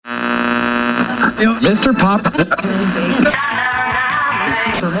Mr. Pop.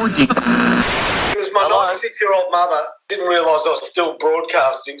 For more details. Because my 96-year-old mother didn't realise I was still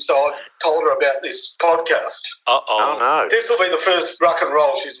broadcasting, so I told her about this podcast. Uh-oh. Oh, no. This will be the first rock and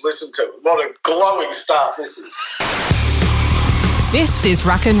roll she's listened to. What a glowing start this is. This is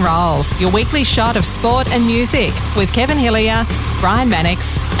Rock and Roll, your weekly shot of sport and music with Kevin Hillier, Brian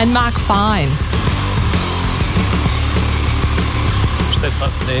Mannix and Mark Fine. Push that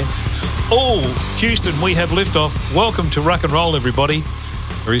button there. Oh, Houston, we have liftoff. Welcome to Rock and Roll, everybody.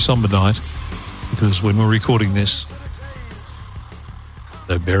 Very somber night, because when we're recording this,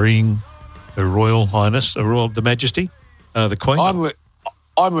 they're burying Her Royal Highness, the Majesty, the Queen.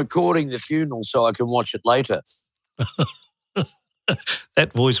 I'm recording the funeral so I can watch it later.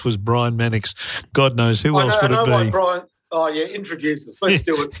 That voice was Brian Mannix. God knows who else would it be. What, Brian? Oh, yeah, introduce us. Let's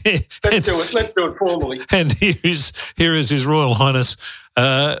do it. Let's do it formally. And here is His Royal Highness,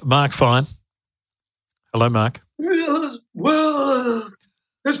 Mark Fine. Hello, Mark. Yes, well,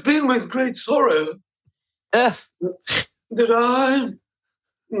 it's been with great sorrow that I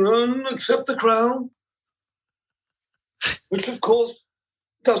accept the crown, which, of course,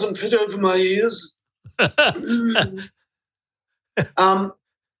 doesn't fit over my ears. I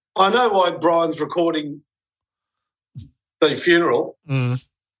know why Brian's recording the funeral,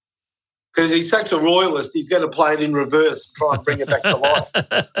 because he's such a royalist. He's going to play it in reverse and try and bring it back to life.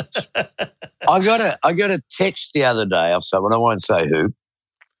 I got a text the other day of someone, I won't say who,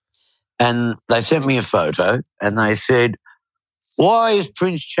 and they sent me a photo and they said, "Why is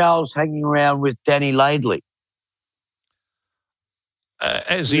Prince Charles hanging around with Danny Laidley?"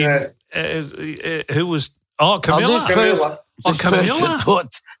 Who was? Oh, Camilla. Camilla. Camilla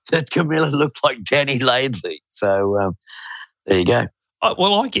thought that Camilla looked like Danny Laidley. So there you go.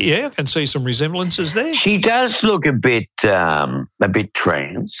 Well, I can see some resemblances there. She does look a bit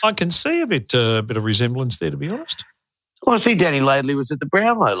trans. I can see a bit of resemblance there, to be honest. Well, I see Danny Laidley was at the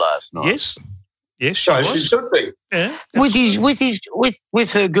Brownlow last night. Yes, she So was. she should be. Yeah,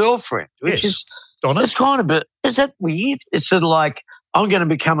 with her girlfriend, which is Donna. It's kind of is that weird? It's sort of like I'm going to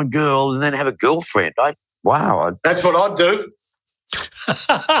become a girl and then have a girlfriend. That's what I'd do.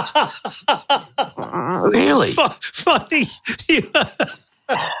 Really? Funny.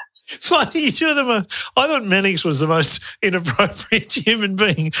 Funny. I thought Mannix was the most inappropriate human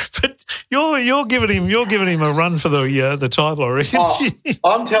being, but you're giving him a run for the title already. Oh,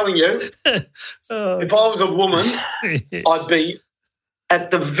 I'm telling you, if I was a woman, yes. I'd be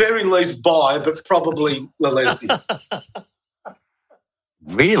at the very least bi, but probably the lesbian.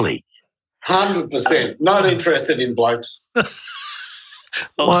 Really? 100%. Not interested in blokes.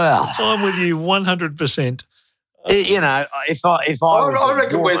 Well, I'm with you 100%. You know, if I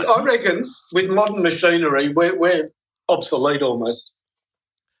reckon with modern machinery, we're obsolete almost.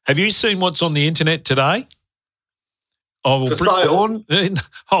 Have you seen what's on the internet today? I'll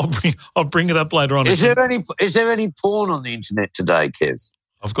bring it up later on. Is there any porn on the internet today, Kev?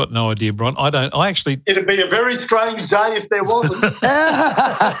 I've got no idea, Brian. It'd be a very strange day if there wasn't.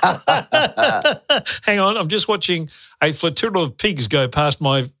 Hang on, I'm just watching a flotilla of pigs go past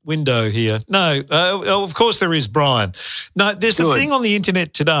my window here. No, of course there is, Brian. No, there's a thing on the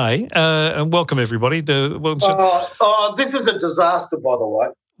internet today, and welcome everybody. This is a disaster, by the way.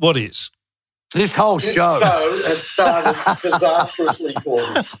 What is? This whole show has started disastrously for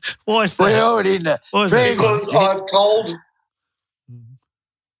me. Why is that? We're already in there. Because I've told...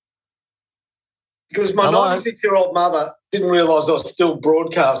 Because my 96-year-old mother didn't realise I was still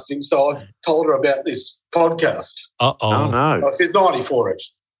broadcasting, so I told her about this podcast. Uh-oh. Oh, no. She's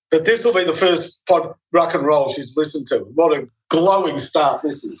 94-ish. But this will be the first rock and roll she's listened to. What a glowing start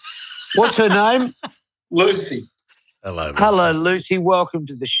this is. What's her name? Lucy. Hello, Lucy. Welcome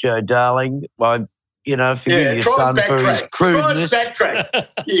to the show, darling. Forgive your son for his crudeness. Try and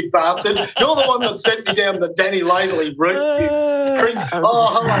backtrack, you bastard. You're the one that sent me down the Danny Laidley route.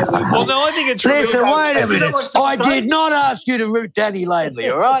 Hello, Lucy. Well, no, I think it's Listen, wait a minute. I did not ask you to root Danny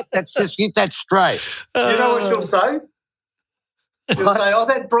Laidley, all right? Let's just get that straight. You know what she'll say? She'll say,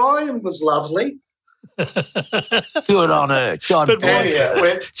 that Brian was lovely. Good on her. God bless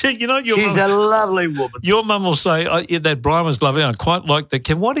her. She's a lovely woman. Your mum will say, that Brian was lovely. I quite like that.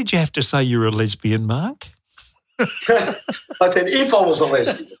 Why did you have to say you're a lesbian, Mark? I said, if I was a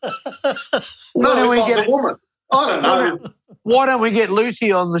lesbian. A woman. I don't know. Why don't we get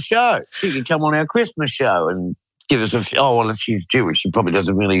Lucy on the show? She can come on our Christmas show and give us if she's Jewish, she probably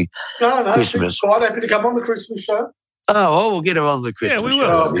doesn't really No, Christmas. she's quite happy to come on the Christmas show. Oh, well, we'll get her on the Christmas we show. will.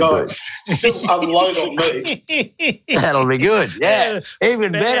 Oh, God. Unload on me. That'll be good. Yeah,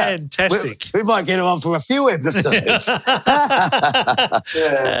 even better. Fantastic. We might get her on for a few episodes.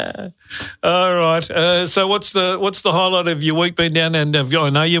 Yeah. All right. So what's the highlight of your week been down? And I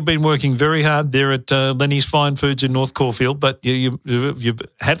know you've been working very hard there at Lenny's Fine Foods in North Caulfield, but have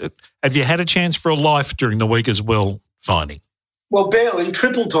you had a chance for a life during the week as well, Finey? Well, barely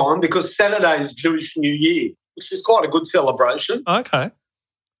triple time because Saturday is Jewish New Year, which is quite a good celebration. Okay.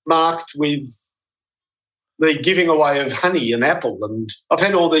 Marked with the giving away of honey and apple. And I've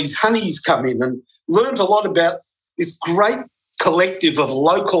had all these honeys come in and learned a lot about this great collective of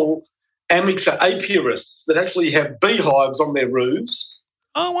local amateur apiarists that actually have beehives on their roofs.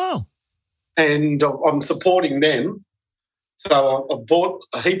 Oh, wow. And I'm supporting them. So I bought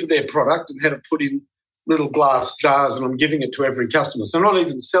a heap of their product and had it put in little glass jars, and I'm giving it to every customer. So I'm not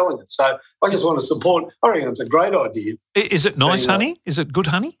even selling it. So I just want to support. I reckon it's a great idea. Is it nice honey? Is it good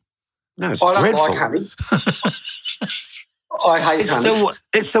honey? No, it's I don't dreadful. like honey. I hate honey.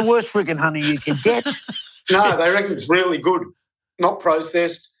 It's the worst freaking honey you can get. No, they reckon it's really good, not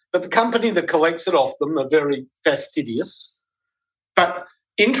processed. But the company that collects it off them are very fastidious. But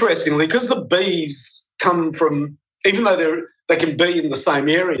interestingly, because the bees come from, even though they can be in the same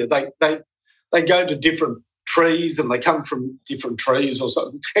area, they go to different trees and they come from different trees or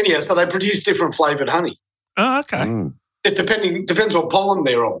something. Anyhow, so they produce different flavoured honey. Oh, okay. Mm. It depends what pollen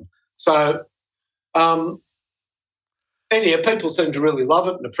they're on. So, anyhow, people seem to really love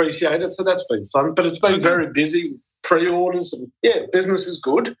it and appreciate it. So that's been fun. But it's been very busy, pre-orders, and business is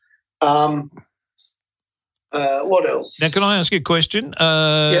good. What else? Now, can I ask you a question?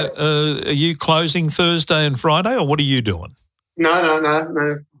 Are you closing Thursday and Friday, or what are you doing?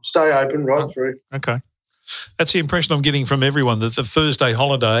 No. Stay open right through. Okay. That's the impression I'm getting from everyone, that the Thursday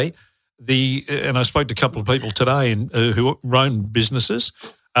holiday, and I spoke to a couple of people today who own businesses,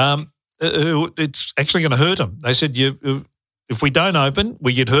 it's actually going to hurt them. They said, if we don't open,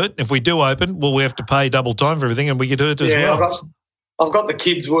 we get hurt. If we do open, well, we have to pay double time for everything and we get hurt as well. I've got the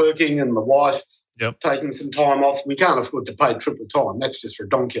kids working and the wife taking some time off. We can't afford to pay triple time. That's just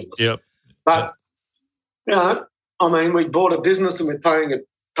ridiculous. Yep. But, we bought a business and we're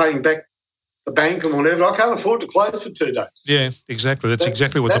paying back the bank and whatever. I can't afford to close for 2 days. Yeah, exactly. That's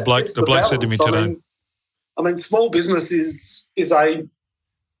exactly what the bloke said to me today. Small business is it's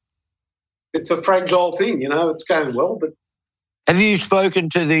a fragile thing, it's going well, but. Have you spoken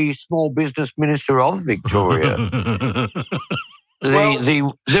to the small business minister of Victoria?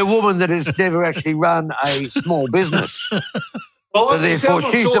 The woman that has never actually run a small business. So therefore,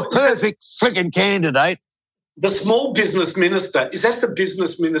 she's the perfect freaking candidate. The small business minister, is that the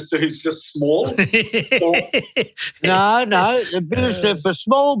business minister who's just small? No, the minister for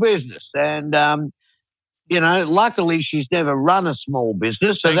small business. And, luckily she's never run a small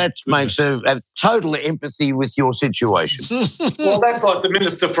business, so that makes her have total empathy with your situation. Well, that's like the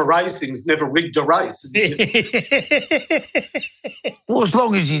minister for racing's never rigged a race. Well, as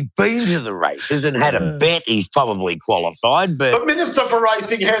long as he's been to the races and had a bet, he's probably qualified. But the minister for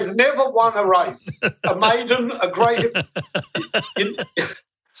racing has never won a race. A maiden, a great...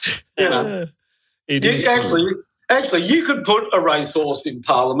 It is. Actually, you could put a racehorse in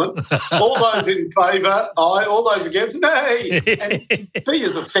Parliament. All those in favour, aye. All those against, nay. And be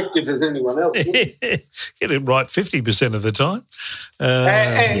as effective as anyone else. Get it right 50% of the time.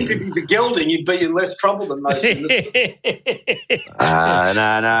 And if he's a gelding, he'd be in less trouble than most ministers.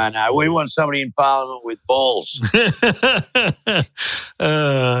 No. We want somebody in Parliament with balls.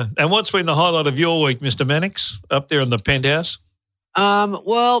 And what's been the highlight of your week, Mr. Mannix, up there in the penthouse?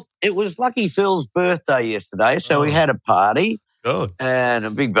 Well, it was Lucky Phil's birthday yesterday, so we had a party and a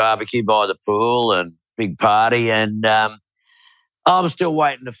big barbecue by the pool and big party, and I'm still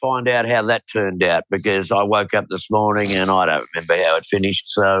waiting to find out how that turned out because I woke up this morning and I don't remember how it finished.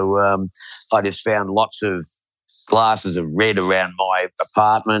 So I just found lots of glasses of red around my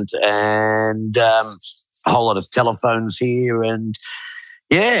apartment and a whole lot of telephones here and...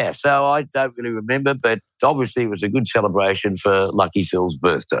 Yeah, so I don't really remember, but obviously it was a good celebration for Lucky Phil's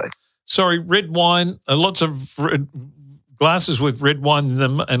birthday. Sorry, red wine, lots of glasses with red wine in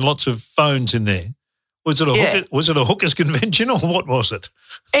them and lots of phones in there. Was it a hookers convention or what was it?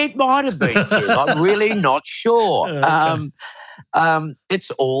 It might have been, Tim. I'm really not sure.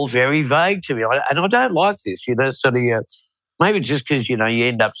 It's all very vague to me, and I don't like this, sort of, maybe just because, you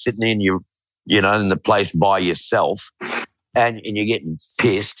end up sitting in in the place by yourself. And you're getting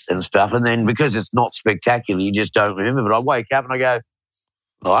pissed and stuff. And then because it's not spectacular, you just don't remember. But I wake up and I go,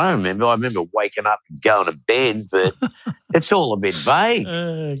 I don't remember. I remember waking up and going to bed, but it's all a bit vague.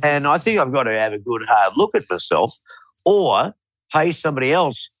 And I think I've got to have a good hard look at myself. or pay somebody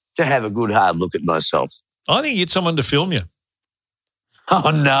else to have a good hard look at myself. I think you get someone to film you. Oh,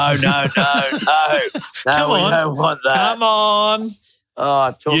 no. No, Come we on. don't want that. Come on.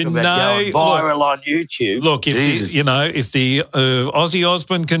 Oh, talk You about know- going viral on YouTube. Look, if Jesus. if the Ozzy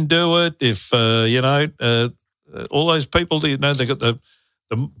Osbourne can do it, if all those people, they got the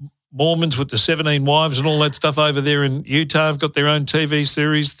Mormons with the 17 wives and all that stuff over there in Utah have got their own TV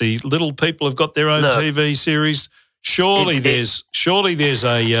series. The little people have got their own Look, TV series. Surely there's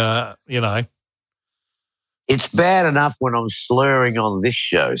a It's bad enough when I'm slurring on this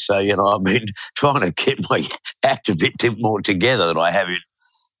show. So, I've been trying to get my act a bit more together than I have in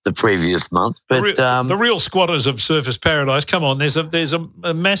the previous month. But the real squatters of Surfers Paradise. Come on, there's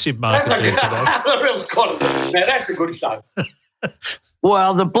a massive market That's there for that. the real Scottish. Now, that's a good show.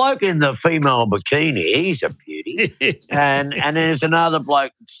 well, the bloke in the female bikini, he's a beauty. and there's another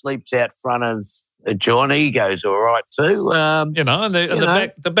bloke that sleeps out front of John. He goes all right too. And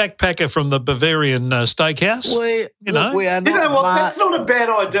the backpacker from the Bavarian steakhouse. We are not You know what? That's not a bad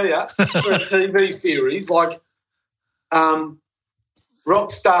idea for a TV series like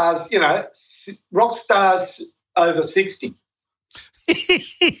rock stars. Rock stars over 60.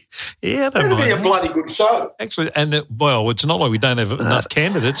 Yeah, I don't It'll be a mind. bloody good show. Actually, it's not like we don't have enough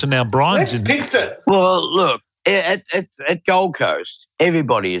candidates, and now Brian's Let's in. pitch it. Well, look, at Gold Coast,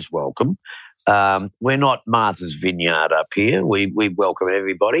 everybody is welcome. We're not Martha's Vineyard up here. We welcome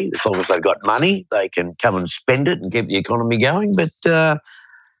everybody. As long as they've got money, they can come and spend it and keep the economy going. But, I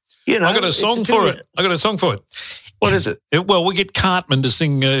got a song for it. What is it? Well, we get Cartman to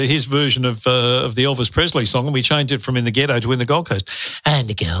sing his version of the Elvis Presley song, and we changed it from In the Ghetto to In the Gold Coast. And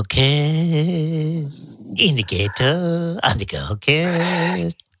the Gold Coast, in the ghetto, on the Gold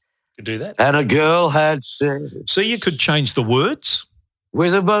Coast. You could do that. And a girl had sex. So you could change the words.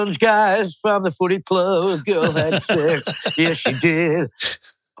 With a bunch of guys from the footy club, a girl had sex. Yes, she did.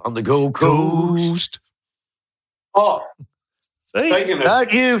 On the Gold Coast. Oh, See? speaking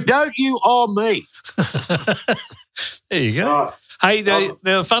of Don't you or me. There you go. right, Hey,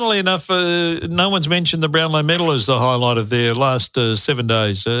 now, funnily enough, no one's mentioned the Brownlow medal as the highlight of their last 7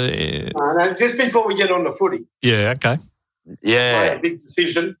 days. no, just before we get on the footy, Yeah, okay. I had Yeah. a big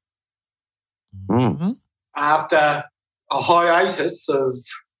decision Mm. after a hiatus of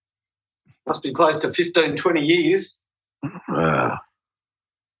must be close to 15, 20 years.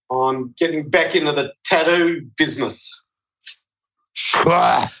 I'm getting back into the tattoo business.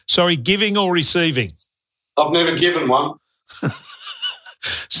 Sorry, giving or receiving? I've never given one.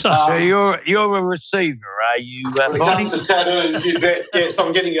 So, So you're a receiver, are you, When it Fonny? comes to tattoos, you bet. Yes,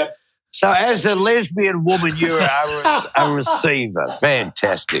 I'm getting a. So as a lesbian woman, you're a receiver.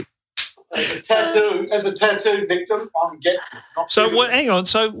 Fantastic. As a tattoo victim, I'm getting. hang on.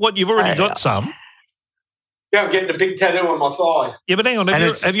 So what, you've already got some? Yeah, I'm getting a big tattoo on my thigh. Yeah, but hang on.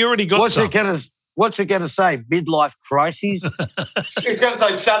 And Have you already got What's some? What's it going to say? Midlife crises? It's going to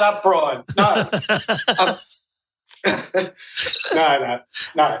say, "Shut up, Brian."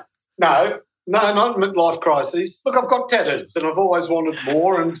 No. No, not midlife crises. Look, I've got tattoos, and I've always wanted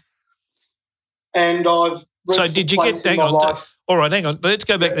more, and I've. So reached did a you get, place in hang my on. life- All right, hang on. Let's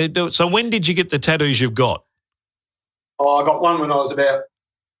go back. So when did you get the tattoos you've got? I got one when I was about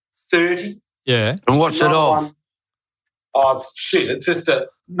 30. Yeah. And what's it Another of? one- Oh, it's just a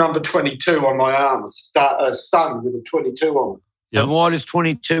number 22 on my arm, a sun with a 22 on it. Yep. And why does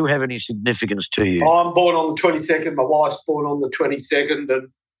 22 have any significance to you? I'm born on the 22nd. My wife's born on the 22nd, and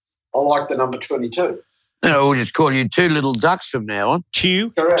I like the number 22. We'll just call you two little ducks from now on.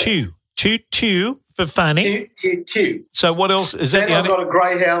 Two Correct. for funny. Two. So what else? Is that Then the I've only? got a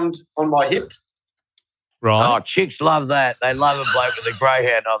greyhound on my hip. Right. Oh, chicks love that. They love a bloke with a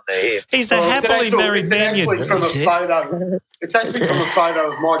greyhound on their hip. He's a Well, happily married man. It's actually from a photo. It's actually from a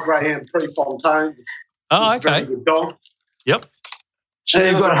photo of my greyhound Prefontaine. Oh, He's a very okay. good dog. Yep. So And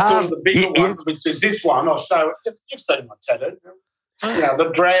you've then got I've half. the bigger one, which is this one. I'll show. You've seen my tattoo. Yeah,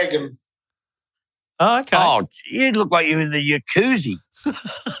 the dragon. Oh, okay. Oh, you look like you're in the jacuzzi.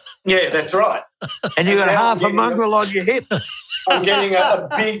 Yeah, that's right. And you got And now half I'm a getting mongrel on your hip. I'm getting a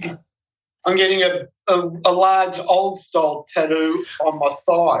big. I'm getting a large old style tattoo on my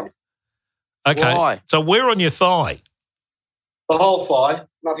thigh. Okay. Why? So where on your thigh? The whole thigh.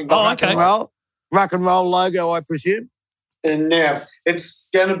 Nothing but Oh, rock and okay. roll. Rock and roll logo, I presume. And now it's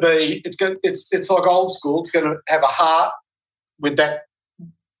going to be. It's like old school. It's going to have a heart with that.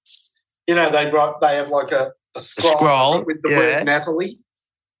 You know, they have like a scroll with the yeah. word Natalie,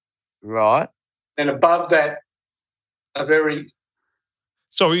 Right. and above that, a very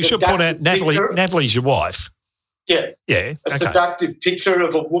So you should point out Seductive picture. Natalie's your wife. Yeah. Yeah. A Okay. seductive picture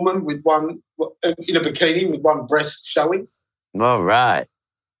of a woman with one in a bikini with one breast showing. All right.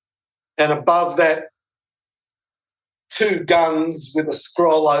 And above that, 2 guns with a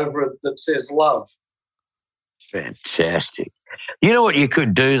scroll over it that says love. Fantastic. You know what you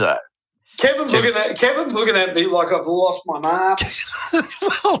could do, though? Kevin's looking at me like I've lost my marbles.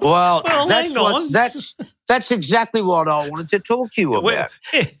 Well, hang on. that's exactly what I wanted to talk to you about. Well,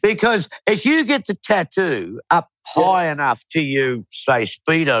 yeah. Because if you get the tattoo up high enough to you, say,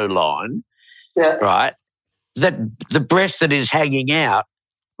 Speedo line, Yeah. right, that the breast that is hanging out,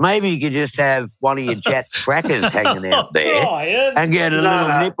 maybe you could just have one of your Jats crackers hanging out there Brian. and get a little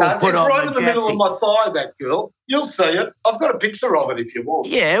nipple It's put on right in the the middle of Jatsy. my thigh, that girl. You'll see it. I've got a picture of it if you want.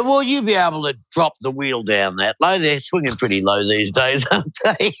 Yeah, well, you'll be able to drop the wheel down that low. They're swinging pretty low these days, aren't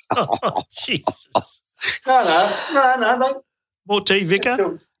they? Oh, Jesus. No. More tea, Vicar?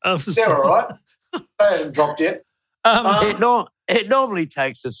 They're all right. They haven't dropped yet. It normally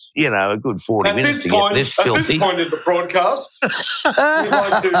takes us, a good 40 At minutes this to point, get this at filthy. this point in the broadcast,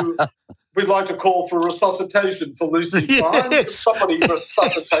 we'd like to call for resuscitation for Lucy Fine. Yes. Somebody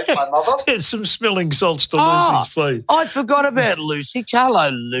resuscitate my mother. Get some smelling salts to Oh, Lucy's, please. I forgot about Lucy. Hello,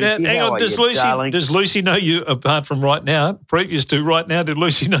 Lucy. Now, hang How on, are does you, darling? Lucy know you, apart from right now, previous to right now, did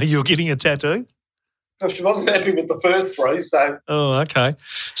Lucy know you were getting a tattoo? No, she wasn't happy with the first 3, so Oh, okay.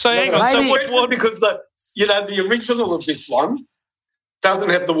 So hang on, Maybe- so what because the original of this one doesn't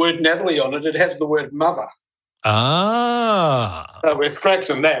have the word Natalie on it. It has the word mother. Ah, So we're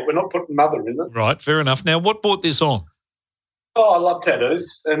scratching that. We're not putting mother in it. right, fair enough. Now, what brought this on? Oh, I love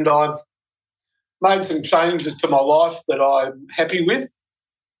tattoos, and I've made some changes to my life that I'm happy with.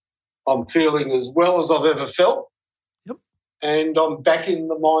 I'm feeling as well as I've ever felt. Yep. And I'm back in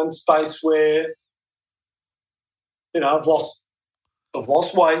the mind space where, I've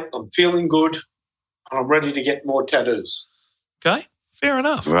lost weight, I'm feeling good, and I'm ready to get more tattoos. Okay, fair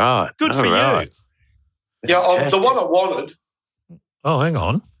enough. Right. Good for all right. you. Yeah, the Fantastic. one I wanted, Oh, hang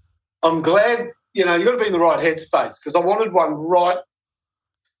on. I'm glad, you've got to be in the right headspace because I wanted one right,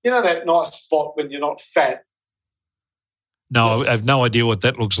 that nice spot when you're not fat. No, I have no idea what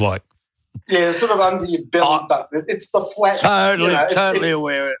that looks like. Yeah, sort of under your belly button. It's the flat. Totally, it's totally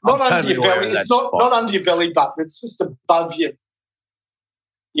aware. Not I'm under totally your aware belly. of that It's not spot. under your belly button. It's just above your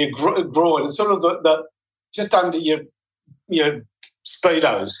groin. It's sort of the just under your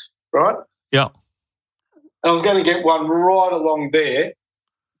Speedos, right? Yeah. And I was going to get one right along there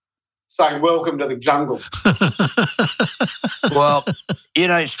saying, "Welcome to the jungle." Well,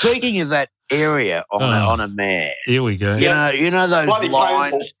 speaking of that area on a mare, Here we go. you know those Bloody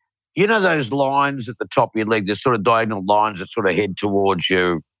lines. painful. You know those lines at the top of your leg, the sort of diagonal lines that sort of head towards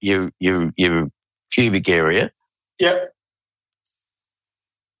your pubic area. Yep.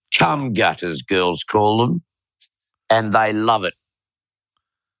 Cum gutters, girls call them, and they love it.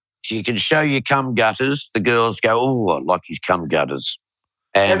 So you can show your cum gutters. The girls go, "Oh, I like his cum gutters."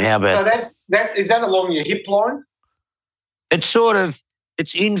 And how about Is that along your hip line?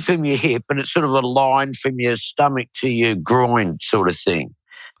 it's in from your hip, and it's sort of a line from your stomach to your groin, sort of thing.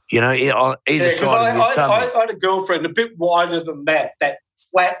 Either Yeah, 'cause side of your tummy. I had a girlfriend a bit wider than that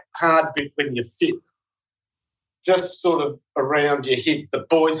flat, hard bit when you fit, just sort of around your hip. The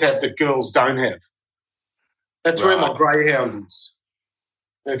boys have, the girls don't have. That's where my Right. greyhound is.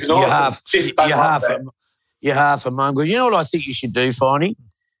 If You're half, fit, they you're love half, that. you're half a mongrel. You know what I think you should do, Finey?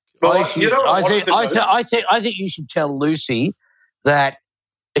 Well, I think you should tell Lucy that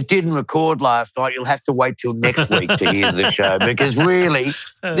it didn't record last night. You'll have to wait till next week to hear the show because really,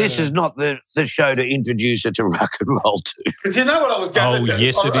 this is not the show to introduce her to rock and roll to. Because you know what I was going to do?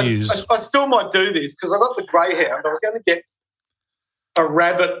 yes, it is. I still might do this because I got the greyhound. I was going to get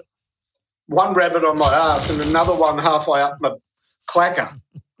one rabbit on my arse and another one halfway up my clacker.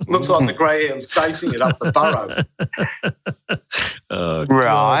 Looks like the greyhound's chasing it up the burrow. Oh,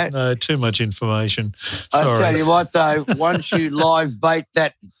 Right. God, no, too much information. I tell Sorry. you what, though, once you live bait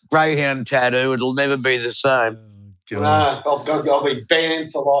that greyhound tattoo, it'll never be the same. God. I'll be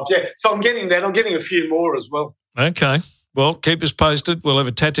banned for life. Yeah, so I'm getting that. I'm getting a few more as well. Okay. Well, keep us posted. We'll have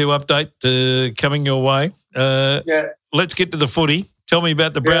a tattoo update coming your way. Yeah. Let's get to the footy. Tell me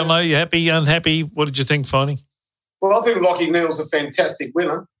about the Brownlow. You happy, unhappy? What did you think, Finey? Well, I think Lockie Neal's a fantastic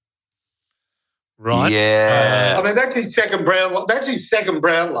winner. Right. Yeah. I mean, that's his second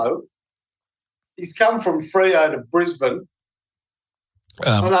Brownlow. He's come from Freo to Brisbane.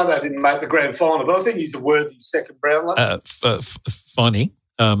 I know they didn't make the grand final, but I think he's a worthy second Brownlow. Finey.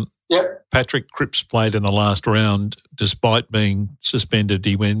 Yep. Patrick Cripps played in the last round despite being suspended.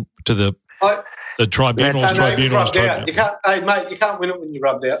 He went to the The tribunals. You can't, hey, mate, you can't win it when you're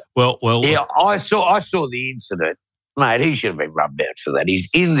rubbed out. Well. Yeah, I saw the incident. Mate, he should have been rubbed out for that. He's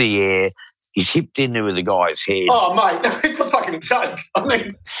in the air. He's hipped into with the guy's head. Oh, mate, it's a fucking joke. I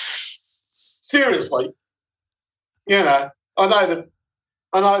mean, seriously. You know, I know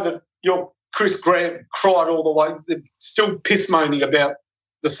that your Chris Grant cried all the way. They're still piss moaning about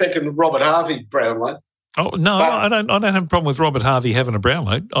the second Robert Harvey Brownlow. Oh no, I don't have a problem with Robert Harvey having a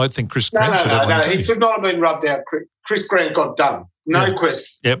Brownlow. I think Chris Grant should have one. No, he should not have been rubbed out. Chris Grant got done. No question.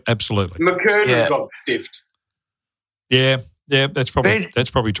 Yep, absolutely. McKernan got stiffed. Yeah, that's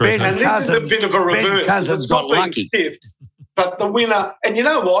probably true. And this is a bit of a reverse. Cousins got lucky. Stiffed, but the winner, and you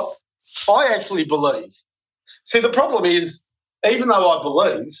know what? I actually believe. See, the problem is, even though I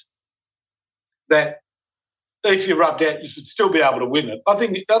believe that if you're rubbed out, you should still be able to win it. I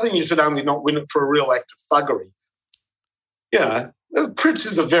think you should only not win it for a real act of thuggery. You know, Cripps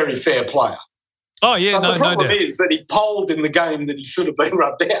is a very fair player. Oh, yeah, but the problem is that he polled in the game that he should have been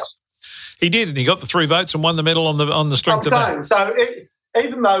rubbed out. He did, and he got the 3 votes and won the medal on the strength of that. So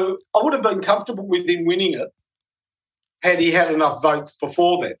even though I would have been comfortable with him winning it had he had enough votes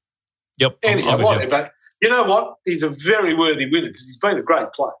before then. Yep. Anyway, but you know what? He's a very worthy winner because he's been a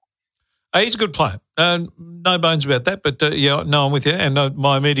great player. He's a good player. No bones about that. But, I'm with you. And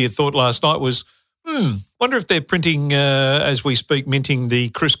my immediate thought last night was, wonder if they're printing, as we speak, minting the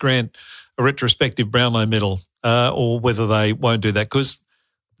Chris Grant retrospective Brownlow medal or whether they won't do that because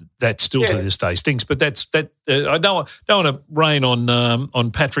that still to this day stinks. But I don't want to rain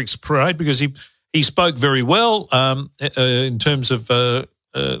on Patrick's parade because he spoke very well in terms of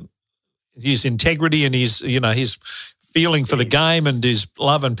his integrity and his feeling for the game and his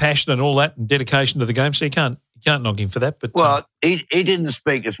love and passion and all that and dedication to the game. So you can't knock him for that. But he didn't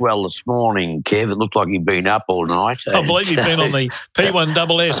speak as well this morning, Kev. It looked like he'd been up all night. I believe he'd been on the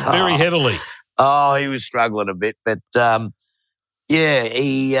P1SS very heavily. Oh, he was struggling a bit, but I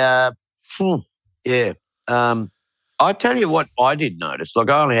tell you what, I did notice. Like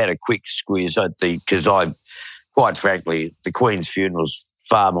I only had a quick squeeze because quite frankly, the Queen's funeral's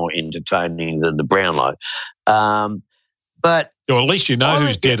far more entertaining than the Brownlow. But at least you know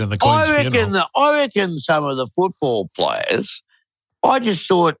who's dead in the Queen's funeral. I reckon some of the football players, I just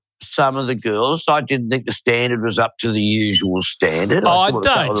thought some of the girls, I didn't think the standard was up to the usual standard.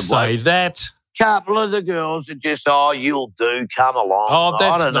 Don't say that. Couple of the girls are just, you'll do, come along. Oh,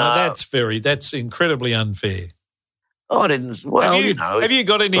 that's incredibly unfair. I didn't. Well, have you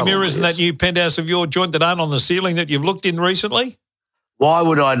got any mirrors in that new penthouse of your joint that aren't on the ceiling that you've looked in recently? Why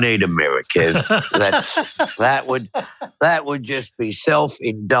would I need a mirror, Kev? that would just be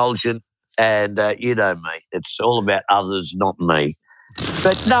self-indulgent, and you know me. It's all about others, not me.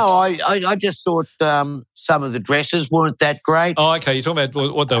 But no, I just thought some of the dresses weren't that great. Oh, okay. You're talking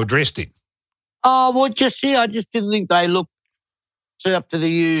about what they were dressed in. Oh, well, I just didn't think they looked up to the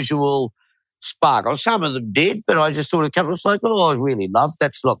usual sparkle. Some of them did, but I just thought a couple of like, I really love.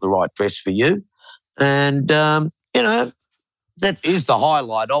 That's not the right dress for you, and that is the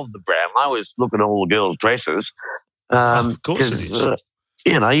highlight of the Brownlow is looking at all the girls' dresses. Of course it is.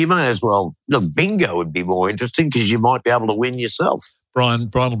 You may as well. Look, bingo would be more interesting because you might be able to win yourself. Brian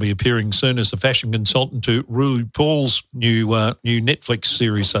will be appearing soon as a fashion consultant to RuPaul's new Netflix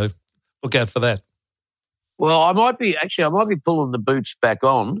series, so look out for that. Well, I might be pulling the boots back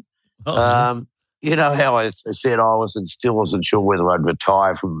on. You know how I said I still wasn't sure whether I'd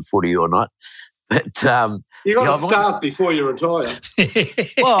retire from the footy or not. But you got to start before you retire.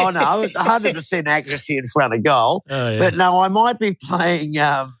 Well, no, 100% accuracy in front of goal. Oh, yeah. But no, I might be playing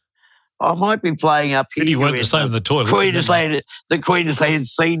up here. You weren't the same in the toilet. The Queensland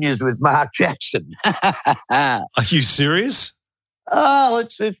seniors with Mark Jackson. Are you serious? Oh,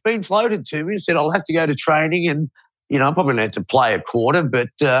 it's been floated to me. He said I'll have to go to training, and I'm probably going to have to play a quarter, but.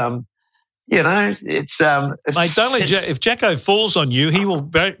 It's mate. Don't let if Jacko falls on you, he will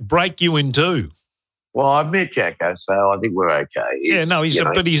break you in two. Well, I've met Jacko, so I think we're okay.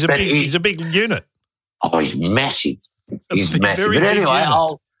 He's a big unit. Oh, he's massive. He's massive. But anyway,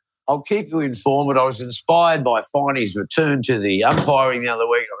 I'll keep you informed. I was inspired by Finey's return to the umpiring the other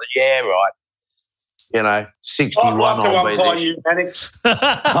week. I thought, yeah, right. 61. I'd love to umpire you, Mannix.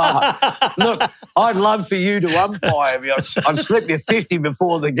 Look, I'd love for you to umpire me. I'd slip you 50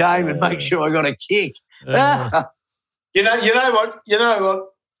 before the game and make sure I got a kick. You know what?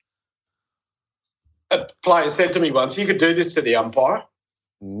 A player said to me once, you could do this to the umpire.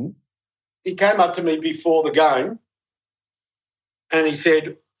 Mm-hmm. He came up to me before the game and he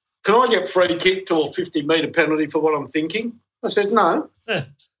said, can I get free kick to a 50-metre penalty for what I'm thinking? I said, no. And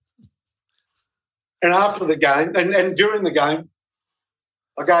after the game, and during the game,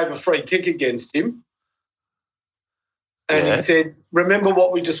 I gave a free kick against him. And Yeah. he said, remember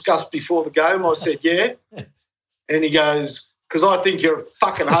what we discussed before the game? I said, yeah. And he goes, because I think you're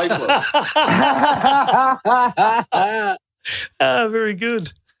fucking hopeless. Very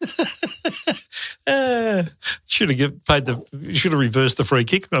good. Should have reversed the free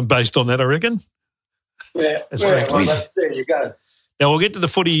kick based on that, I reckon. Yeah, That's very well, clear. there you go. Now we'll get to the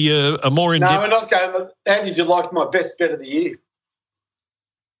footy more in No, depth. we're not going. How did you like my best bet of the year?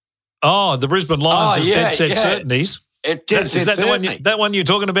 Oh, the Brisbane Lions is dead set certainties. Is that the one you're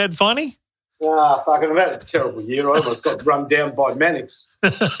talking about, Finey? Ah, fucking, I've had a terrible year. I almost got run down by Mannix.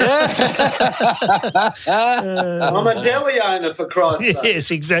 I'm a deli owner, for Christ's sake.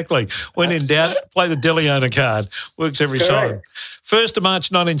 Yes, exactly. When in doubt, play the deli owner card. Works every time. 1st of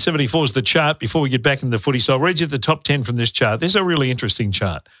March 1974 is the chart before we get back into the footy. So I'll read you the top 10 from this chart. This is a really interesting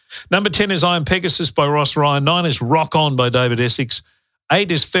chart. Number 10 is I Am Pegasus by Ross Ryan. 9 is Rock On by David Essex. 8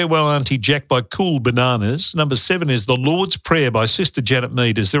 is Farewell Auntie Jack by Cool Bananas. Number 7 is The Lord's Prayer by Sister Janet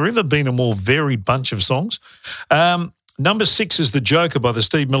Mead. Has there ever been a more varied bunch of songs? Number 6 is The Joker by the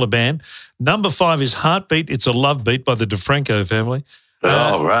Steve Miller Band. Number 5 is Heartbeat, It's a Love Beat by the DeFranco family.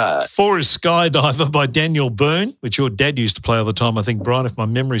 All right. 4 is Skydiver by Daniel Byrne, which your dad used to play all the time, I think, Brian, if my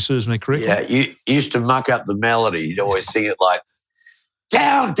memory serves me correctly. Yeah, you used to muck up the melody. You'd always sing it like,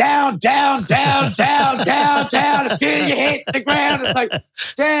 down, down, down, down, down, down, down, until you hit the ground. It's like,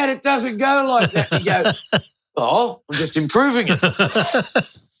 Dad, it doesn't go like that. You go, oh, I'm just improving it.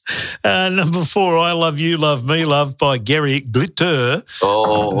 Number 4, I Love You, Love Me, Love by Gary Glitter.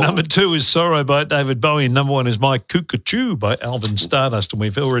 Oh. Number 2 is Sorrow by David Bowie. And number 1 is My Cuckoo by Alvin Stardust. And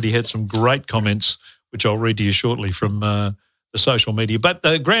we've already had some great comments, which I'll read to you shortly from the social media. But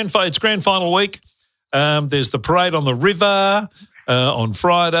it's grand final week. There's the parade on the river on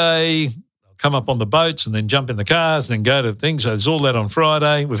Friday. They'll come up on the boats and then jump in the cars and then go to things. So there's all that on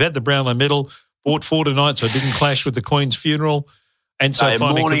Friday. We've had the Brownlow medal, bought 4 tonight so it didn't clash with the Queen's funeral. And so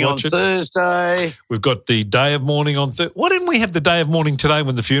finally morning on Thursday. We've got the day of mourning on Thursday. Why didn't we have the day of mourning today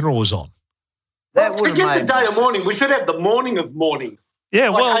when the funeral was on? That would Forget have the made day of mourning. We should have the morning of mourning. Yeah,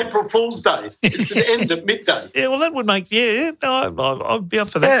 Like well, April Fool's Day. It should end at midday. yeah, well, that would make I'd be up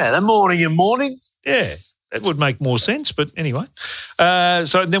for that. Yeah, the morning and morning. Yeah, that would make more sense. But anyway,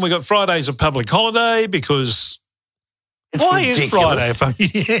 so then we got Friday's a public holiday because It's why is ridiculous.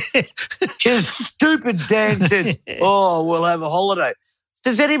 Friday? Because stupid Dan said, oh, we'll have a holiday.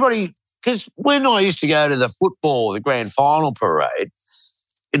 Does anybody, because when I used to go to the football, the grand final parade,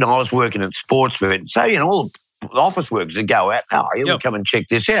 I was working at sports events. So, all the office workers would go out, we'll come and check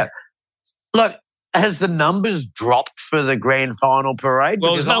this out. Look, has the numbers dropped for the grand final parade?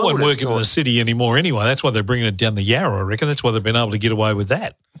 Well, Because there's no I one would have working in the city anymore anyway. That's why they're bringing it down the Yarra, I reckon. That's why they've been able to get away with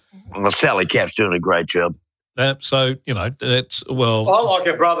that. Well, Sally Cap's doing a great job. So, that's, well... I like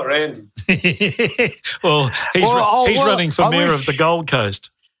her brother, Andy. well, he's running for mayor of the Gold Coast.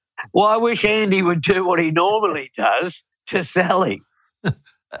 Well, I wish Andy would do what he normally does to Sally.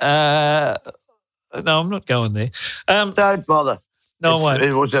 No, I'm not going there. Don't bother. No, I won't.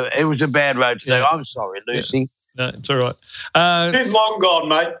 It was a bad road today. Yeah. I'm sorry, Lucy. No, it's all right. He's long gone,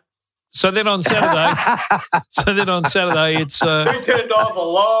 mate. So then on Saturday, it's... He turned off a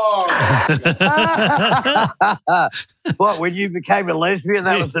long. What, when you became a lesbian,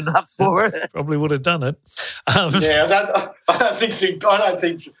 that was enough for it? probably would have done it. Yeah, I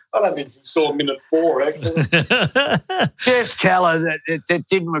don't think you saw minute 4, actually. Just tell her that it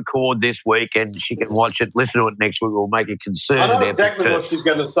didn't record this week and she can watch it, listen to it next week. We'll make a I concerted know exactly effort. what she's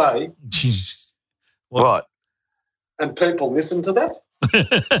going to say. What? And people listen to that.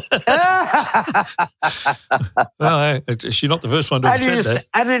 Well, she's not the first one to have said that.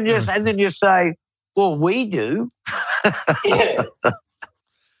 And then you say, well, we do. Yeah.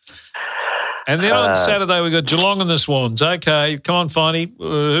 And then on Saturday, we got Geelong and the Swans. Okay, come on, Finey.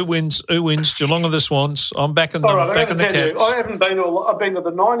 Who wins? Geelong and the Swans. I'm back in the, All right, back in the Cats. I haven't been to I've been to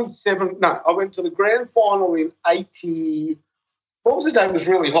the 97. No, I went to the grand final in 80. What was the day? It was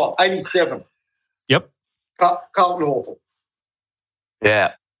really hot. 87. Yep. Carlton Hawthorn.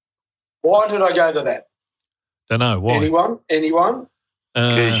 Yeah. Why did I go to that? Don't know. Why? Anyone?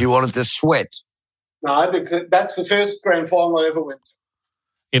 Because you wanted to sweat. No, because that's the first grand final I ever went to.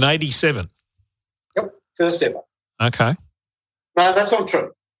 In 87. Yep, first ever. Okay. No, that's not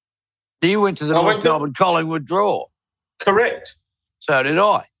true. You went to the North Melbourne Collingwood draw. Correct. So did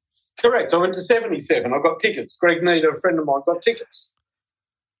I. Correct. I went to 77. I got tickets. Greg Need, a friend of mine, got tickets.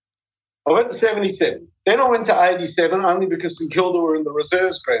 I went to 77. Then I went to 87 only because St Kilda were in the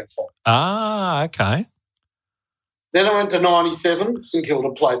reserves grand final. Ah, okay. Then I went to 97. St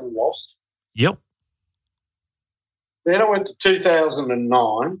Kilda played and lost. Yep. Then I went to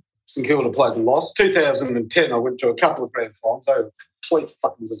 2009. St Kilda played and lost. 2010, I went to a couple of grand finals. They were a complete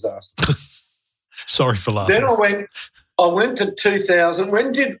fucking disaster. Sorry for laughing. Then I went to 2000.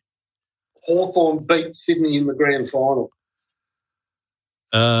 When did Hawthorn beat Sydney in the grand final?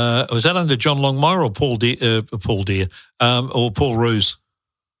 Was that under John Longmire or Paul Deere, or Paul Roos?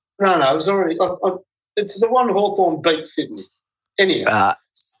 No, it was already. It's the one Hawthorn beat Sydney. Anyhow,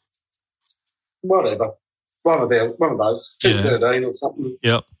 whatever. One of those. 2013 or something.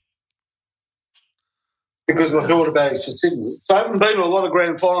 Yep. Because my daughter bags for Sydney. So I haven't been to a lot of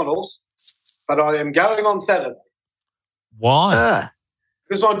grand finals, but I am going on Saturday. Why?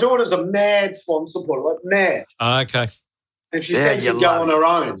 Because my daughter's a mad Swan supporter, like mad. Okay. And she said she'd go on her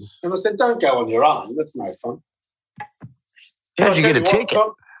own. And I said, don't go on your own. That's no fun. How'd you get a ticket?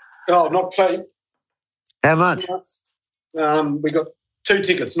 Not cheap. How much? We got 2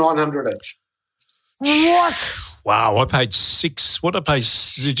 tickets, 900 each. What? Wow, I paid $6. What I paid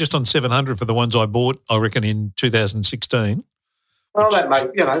just on 700 for the ones I bought, I reckon, in 2016. Well, that mate,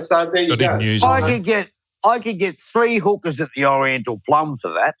 so there you go. I could get 3 hookers at the Oriental Plum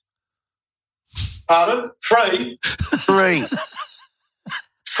for that. Pardon? 3? 3.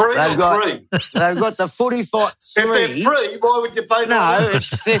 3 or 3? They've got the footy fight 3. If they're 3, why would you pay? No,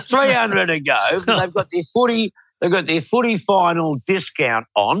 there's 300 to go. They've got their footy final discount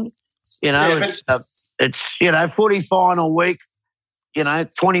on. It's footy final week,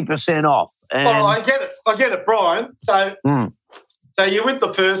 20% off. And I get it, Brian. So you're with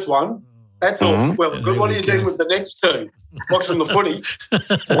the first one. That's all well and good. What are you doing with the next 2? Watching the footy.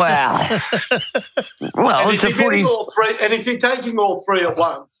 Well, it's a footy. And if you're taking all 3 at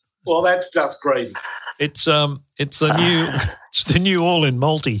once, well, that's just greedy. It's the new all in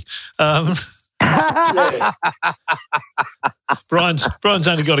multi. Brian's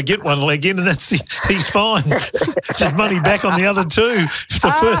only got to get one leg in, and he's fine. It's his money back on the other 2. If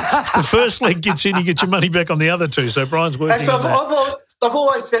the first leg gets in, you get your money back on the other 2. So Brian's working on that. I've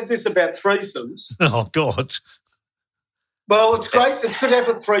always said this about threesomes. Oh God! Well, it's great. It's good to have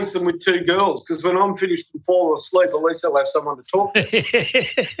a threesome with 2 girls because when I'm finished and fall asleep, at least I'll have someone to talk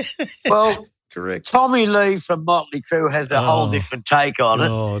to. Well, correct. Tommy Lee from Motley Crue has a whole different take on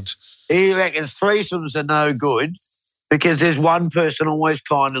it. He reckons threesomes are no good because there's one person always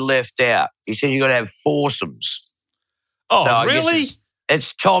kind of left out. He said you got to have foursomes. Oh, so really?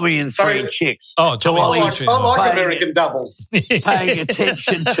 It's Tommy and 3 chicks. Oh, Tommy and 3 I like American doubles. Paying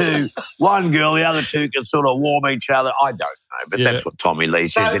attention to one girl, the other 2 can sort of warm each other. I don't know, but that's what Tommy Lee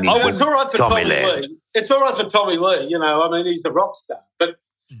says. It's all right for Tommy Lee. It's all right for Tommy Lee, he's the rock star. But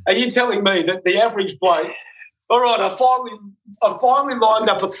are you telling me that the average bloke, all right, I finally lined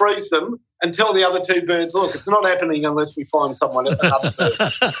up a threesome and tell the other 2 birds, look, it's not happening unless we find someone another bird.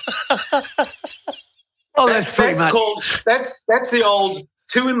 Oh, that's pretty much. That's the old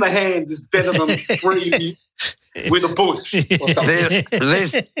 2 in the hand is better than 3 with a bush or something.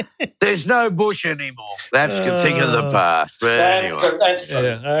 There's no bush anymore. That's a thing of the past. But anyway. That's true.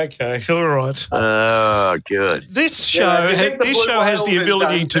 Yeah, okay, all right. Oh, good. This show has the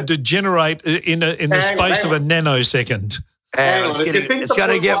ability to degenerate in the space of a nanosecond. It's going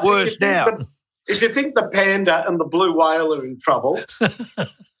to get worse now. If you think the panda and the blue whale are in trouble,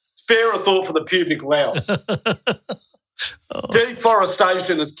 spare a thought for the pubic louse.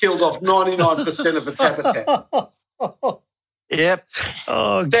 Deforestation has killed off 99% of its habitat. Yep.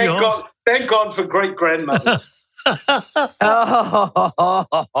 Oh, God. Thank God for great grandmothers.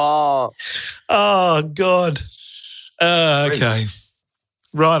 Oh, God. Okay.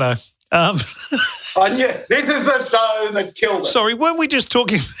 Righto. This is the show that killed it. Sorry, weren't we just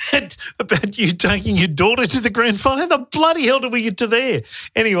talking about you taking your daughter to the grand final? How the bloody hell did we get to there?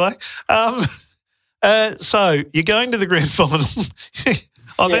 Anyway, so you're going to the grand final.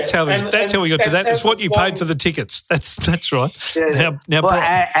 That's how we got to that. It's what you paid for the tickets. That's right. Yeah. Now,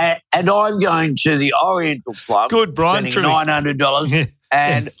 and I'm going to the Oriental Club. Good, Brian. $900,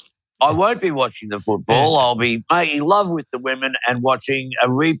 and I won't be watching the football. I'll be making love with the women and watching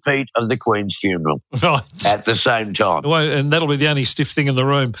a repeat of the Queen's funeral at the same time. Well, and that'll be the only stiff thing in the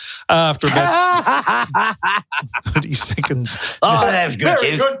room after about 30 seconds. Oh, that's good.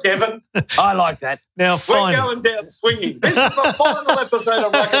 Very good, Kevin. I like that. Now, we're going down swinging. This is the final episode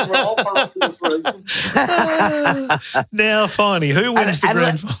of Rock and Roll for obvious reasons. Now, finally, who wins the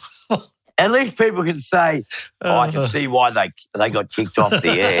grand final? At least people can say, I can see why they got kicked off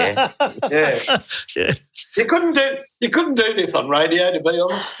the air. Yeah. You couldn't do this on radio, to be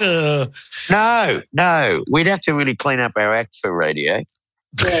honest. No. We'd have to really clean up our act for radio.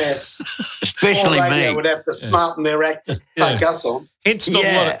 Yeah. Especially radio me. Would have to smarten their act to take us on. Hence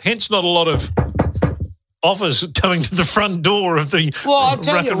not a lot of offers coming to the front door of the I'll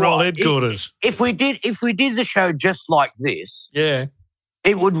tell rock you and roll what, headquarters. If we did the show just like this, Yeah.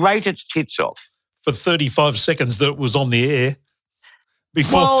 it would rate its tits off. For 35 seconds that it was on the air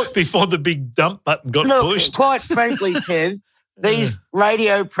before the big dump button got pushed. Quite frankly, Kev, these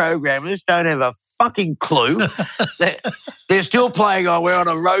radio programmers don't have a fucking clue. They're still playing on We're on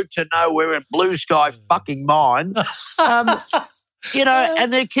a Road to Nowhere in Blue Sky fucking Mine.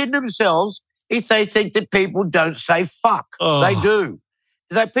 And they're kidding themselves if they think that people don't say fuck. Oh. They do.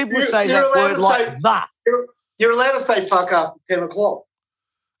 People say that word like that. You're allowed to say fuck up at 10 o'clock.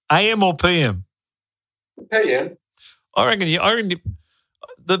 AM or PM? PM. I reckon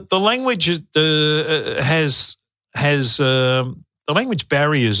the language has the language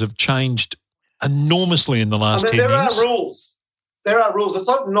barriers have changed enormously in the last 10 years. There are rules. There are rules. It's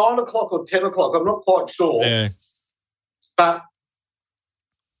like 9 o'clock or 10 o'clock. I'm not quite sure. Yeah. But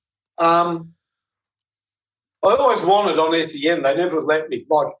I always wanted on SEN. They never let me.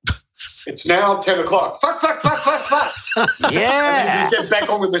 Like, it's now 10 o'clock. Fuck. Yeah. And you just get back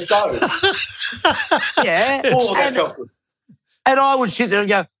on with the show. Yeah. And I would sit there and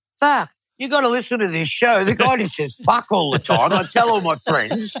go, fuck, you got to listen to this show. The guy just says fuck all the time. I tell all my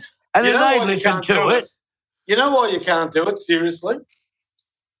friends, and then they listen to it. You know why you can't do it, seriously?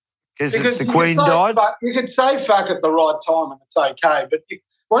 Because the Queen died? You can say fuck at the right time and it's okay, but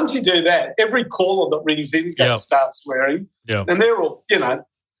once you do that, every caller that rings in is going to start swearing. Yeah. And they're all,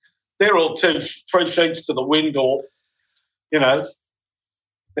 they're all 2-3 sheets to the wind, or,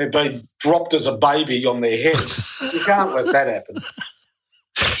 they've been dropped as a baby on their head. You can't let that happen.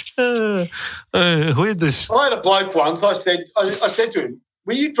 I had a bloke once. I said to him,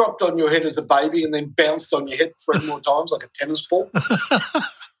 "Were you dropped on your head as a baby and then bounced on your head 3 more times like a tennis ball?"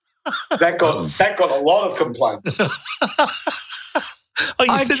 That got a lot of complaints. You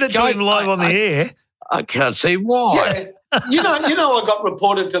said that to him live on the air. I can't see why. Yeah. I got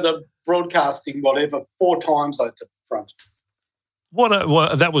reported to the broadcasting 4 times at the front.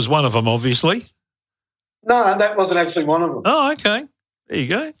 That was one of them, obviously. No, that wasn't actually one of them. Oh, okay. There you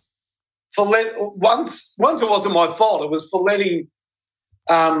go. Once it wasn't my fault. It was for letting,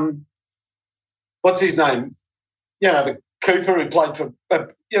 what's his name? The Cooper who played for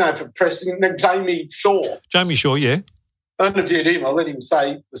Preston, Jamie Shaw. Jamie Shaw, yeah. I interviewed him. I let him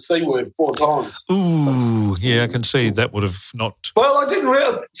say the C word 4 times. Ooh, yeah, I can see that would have not. Well, I didn't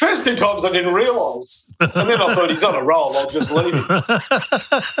realise. First 2 times I didn't realise. And then I thought, he's on a roll, I'll just leave him.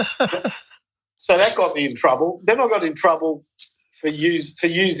 So that got me in trouble. Then I got in trouble for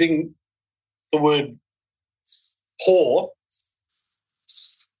using the word whore.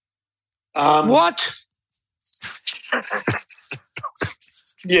 What?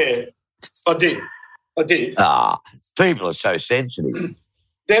 Yeah, I did. People are so sensitive.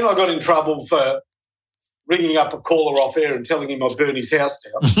 Then I got in trouble for ringing up a caller off air and telling him I burned his house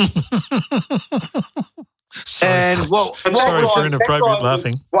down. Sorry for inappropriate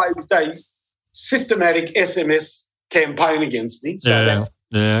laughing. Waged a systematic SMS campaign against me. So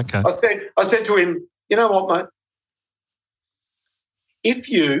okay. I said to him, you know what, mate? If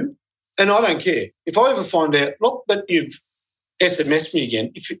you, and I don't care, if I ever find out, not that you've SMS me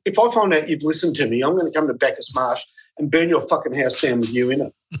again, if I find out you've listened to me, I'm going to come to Bacchus Marsh and burn your fucking house down with you in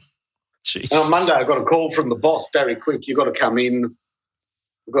it. Jeez. And on Monday I got a call from the boss very quick. You've got to come in.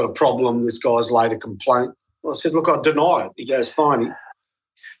 We've got a problem. This guy's laid a complaint. I said, look, I deny it. He goes, fine.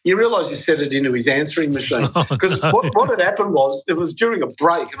 You realise you set it into his answering machine. Because what had happened was, it was during a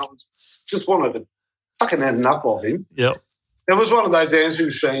break and I just wanted to fucking had enough of him. Yep. It was one of those answering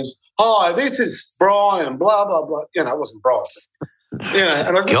machines. Hi, this is Brian, blah, blah, blah. It wasn't Brian.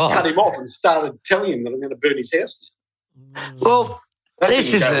 And I just cut him off and started telling him that I'm going to burn his house down. Well,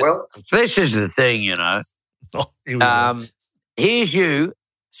 this is the thing, here's you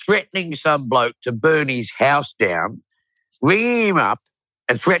threatening some bloke to burn his house down, ringing him up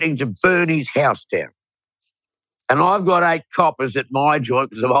and threatening to burn his house down. And I've got 8 coppers at my joint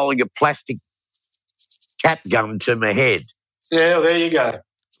because I'm holding a plastic cat gun to my head. Yeah, there you go.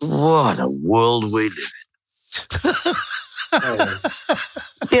 What a world we live in.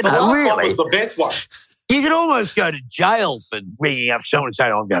 That was the best one. You could almost go to jail for ringing up someone and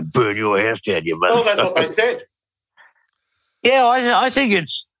saying, I'm going to burn your house down, you motherfucker. Well, that's what they said. Yeah, I think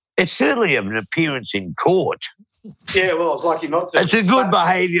it's certainly an appearance in court. Yeah, well, I was lucky not to. It's a good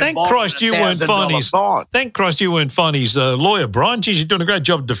behaviour. Thank Christ you weren't fined his lawyer, Brian. Geez, you're doing a great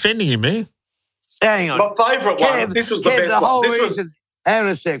job defending him, man. Hang on. My favourite one. This was the best one. Hang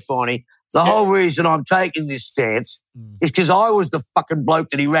on a sec, Finey. The whole reason I'm taking this stance is because I was the fucking bloke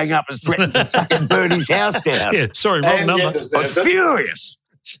that he rang up and threatened to fucking burn his house down. Yeah, sorry, wrong number. I'm furious.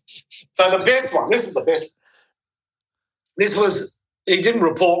 So the best one, this is the best. This was, he didn't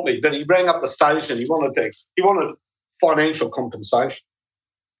report me, but he rang up the station. He wanted financial compensation.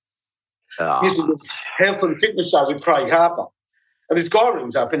 This is the health and fitness show with Craig Harper. And this guy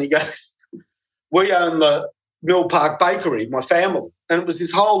rings up and he goes, we own the Mill Park Bakery, my family. And it was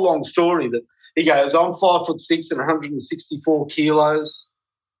this whole long story that he goes, I'm 5'6" and 164 kilos.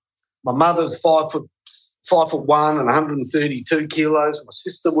 My mother's 5'1" and 132 kilos. My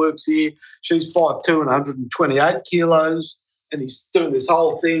sister works here. She's 5'2" and 128 kilos. And he's doing this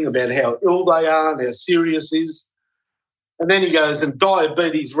whole thing about how ill they are and how serious it is. And then he goes, and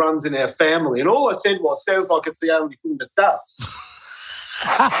diabetes runs in our family. And all I said was, sounds like it's the only thing that does.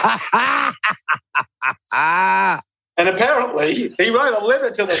 And apparently he wrote a letter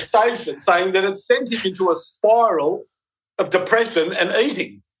to the station saying that it sent him into a spiral of depression and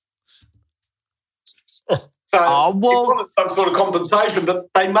eating. So he wanted some sort of compensation, but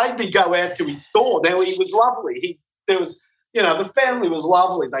they made me go out to his store. Now, he was lovely. The family was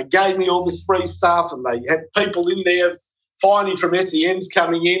lovely. They gave me all this free stuff and they had people in there, finding from SENs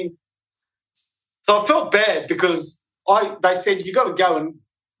coming in. So I felt bad because they said, you got to go and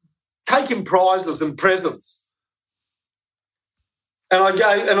take him prizes and presents. And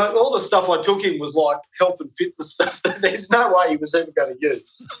all the stuff I took him was like health and fitness stuff that there's no way he was ever going to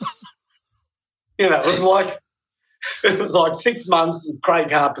use. It was like 6 months in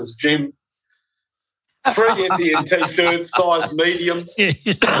Craig Harper's gym, 3 SEN T-shirts, size medium.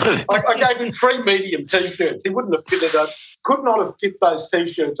 I gave him 3 medium T-shirts. He wouldn't have fitted could not have fit those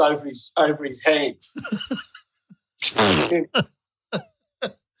T-shirts over his hand.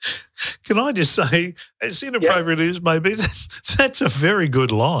 Can I just say, as inappropriate as it may be, that's a very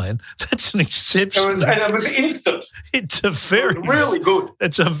good line. That's an exception. It was instant. It was really good.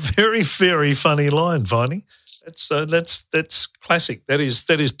 It's a very, very funny line, Viney. That's classic. That is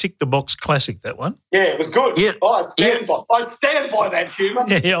tick the box classic. That one. Yeah, it was good. Yeah. I stand by that humour.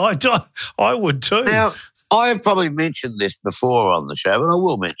 Yeah, I would too. Now, I have probably mentioned this before on the show, and I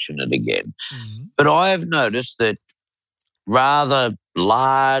will mention it again. Mm-hmm. But I have noticed that rather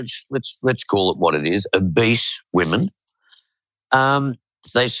large, let's call it what it is, obese women,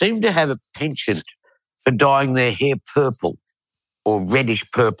 they seem to have a penchant for dyeing their hair purple or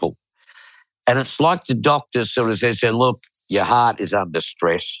reddish purple. And it's like the doctor sort of says, look, your heart is under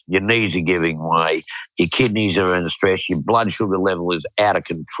stress, your knees are giving way, your kidneys are under stress, your blood sugar level is out of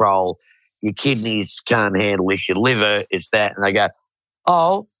control, your kidneys can't handle this, your liver is that. And they go,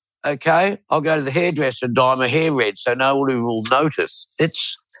 oh, okay, I'll go to the hairdresser and dye my hair red so nobody will notice.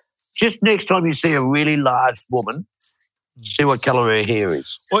 It's just next time you see a really large woman, see what colour her hair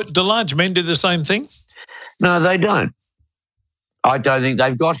is. What, do large men do the same thing? No, they don't. I don't think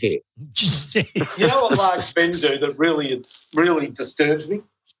they've got hair. You know what large men do that really, really disturbs me?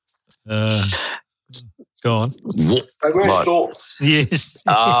 Go on. They wear shorts. Yes.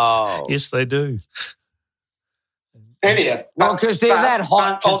 Oh. Yes, they do. Anyhow. Well, because they're that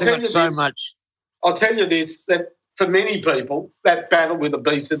hot, because they've got so much. I'll tell you this, that for many people, that battle with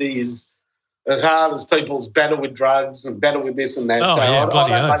obesity is as hard as people's battle with drugs and battle with this and that. Oh, so yeah, I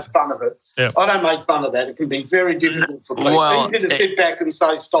don't make fun of it. Yep. I don't make fun of that. It can be very difficult for people. It's easy to sit back and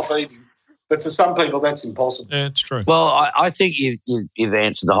say, stop eating. But for some people, that's impossible. Yeah, it's true. Well, I think you've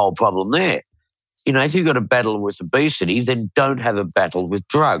answered the whole problem there. You know, if you've got a battle with obesity, then don't have a battle with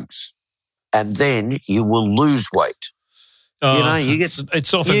drugs. And then you will lose weight. Oh,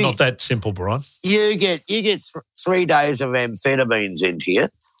 it's often not that simple, Brian. You get 3 days of amphetamines into you.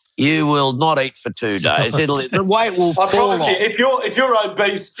 You will not eat for 2 days. The weight will fall off. If you're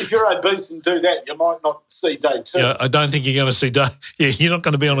obese and do that, you might not see day 2. Yeah, I don't think you're going to see day. Yeah, you're not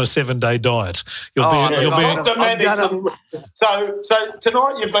going to be on a 7-day diet. So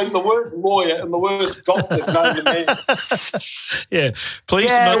tonight you've been the worst lawyer and the worst doctor known to man. Yeah, please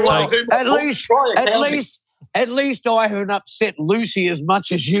do not take. At least I haven't upset Lucy as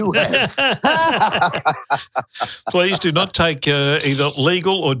much as you have. Please do not take either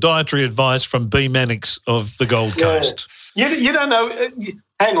legal or dietary advice from B. Mannix of the Gold Coast. You don't know.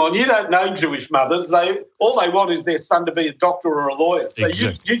 Hang on, you don't know Jewish mothers. All they want is their son to be a doctor or a lawyer. So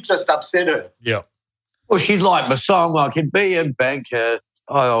exactly. you've just upset her. Yeah. Well, she'd like my song. I could be a banker.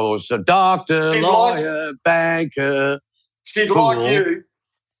 I was a doctor, lawyer, banker. She'd like you.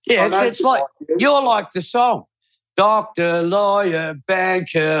 Yeah, it's like you're like the song, doctor, lawyer,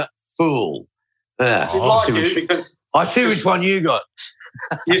 banker, fool. She'd like you because I see which one you got.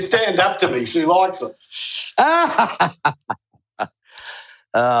 You stand up to me. She likes it.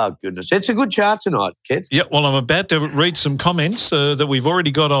 Oh, goodness. It's a good chart tonight, Kev. Yeah, well, I'm about to read some comments that we've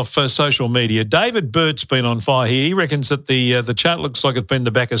already got off social media. David Burt's been on fire here. He reckons that the chart looks like it's been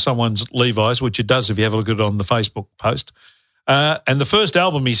the back of someone's Levi's, which it does if you have a look at it on the Facebook post. And the first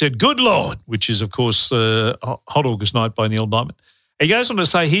album, he said, Good Lord, which is, of course, Hot August Night by Neil Diamond. He goes on to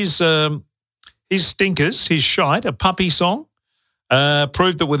say his Stinkers, his Shite, a puppy song,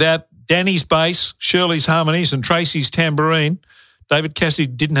 proved that without Danny's bass, Shirley's harmonies and Tracy's tambourine, David Cassidy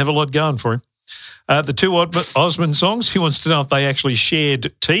didn't have a lot going for him. The two Osmond songs, he wants to know if they actually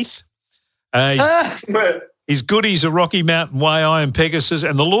shared teeth. His goodies are Rocky Mountain Way, I Am Pegasus,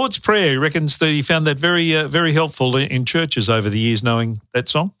 and the Lord's Prayer. He reckons that he found that very, very helpful in churches over the years, knowing that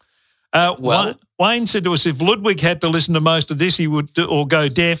song. Wayne said to us, if Ludwig had to listen to most of this, he would, or go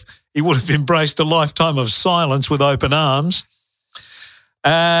deaf, he would have embraced a lifetime of silence with open arms.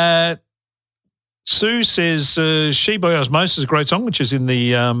 Sue says She by Osmosis is a great song, which is in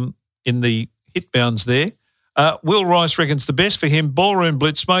the hit bounds there. Will Rice reckons the best for him, Ballroom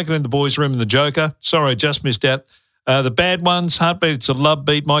Blitz, Smoking in the Boys' Room and the Joker. Sorry, just missed out. The bad ones, Heartbeat, It's a Love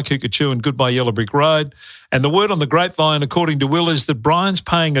Beat, My Cuckoo and Goodbye Yellow Brick Road. And the word on the grapevine, according to Will, is that Brian's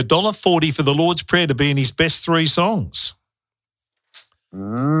paying $1.40 for the Lord's Prayer to be in his best 3 songs. So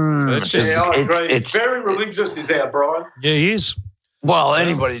I agree. It's very religious, is our Brian. Yeah, he is. Well,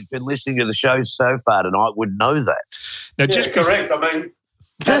 anybody who's been listening to the show so far tonight would know that. Now, just correct. I mean,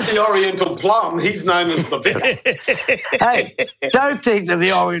 that's the Oriental Plum. He's known as the best. Hey, don't think that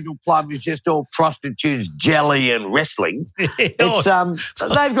the Oriental Plum is just all prostitutes, jelly and wrestling. It's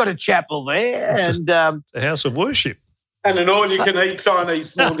they've got a chapel there and a house of worship. And an all-you-can-eat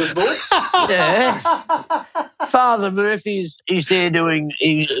Chinese smorgasbord. Yeah. Father Murphy's he's there doing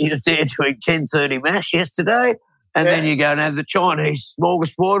 10:30 mass yesterday. And then you go and have the Chinese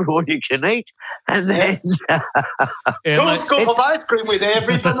smorgasbord, all you can eat, and then scoop of ice cream with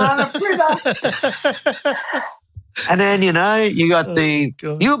every banana fritter. And then you got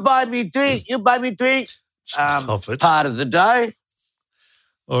you buy me drink part of the day.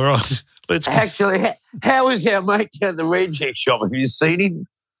 All right, let's actually. How is our mate down the reject shop? Have you seen him?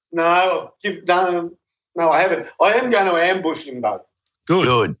 No, I haven't. I am going to ambush him though.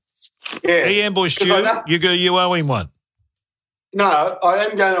 Good. Yeah. He ambushed you. You owe him one. No, I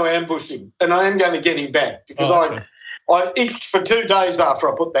am going to ambush him, and I am going to get him back because I itched for 2 days after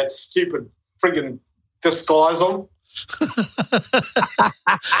I put that stupid friggin' disguise on.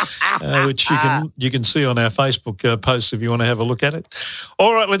 Which you can see on our Facebook posts if you want to have a look at it.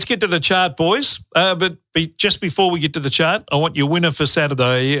 All right, let's get to the chart, boys. But just before we get to the chart, I want your winner for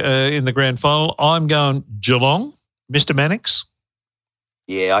Saturday in the grand final. I'm going Geelong, Mr. Mannix.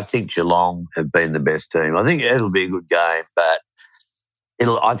 Yeah, I think Geelong have been the best team. I think it'll be a good game, but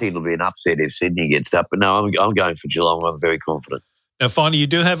I think it'll be an upset if Sydney gets up. But no, I'm going for Geelong. I'm very confident. Now, finally, you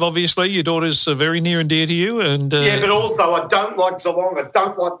do have, obviously, your daughter's very near and dear to you. And yeah, but also I don't like Geelong. I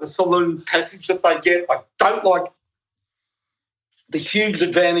don't like the saloon passage that they get. I don't like the huge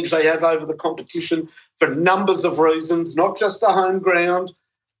advantage they have over the competition for numbers of reasons, not just the home ground,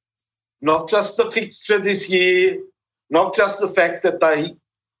 not just the fixture this year, not just the fact that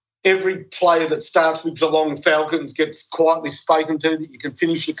every player that starts with Geelong Falcons gets quietly spoken to that you can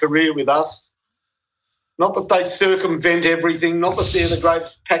finish your career with us. Not that they circumvent everything, not that they're the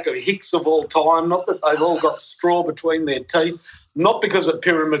greatest pack of hicks of all time, not that they've all got straw between their teeth, not because of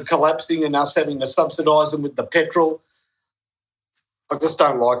pyramid collapsing and us having to subsidise them with the petrol. I just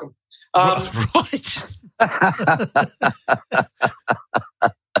don't like them.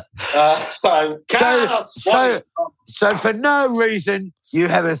 So for no reason, you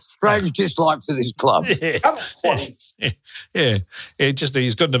have a strange dislike for this club. Yeah. Just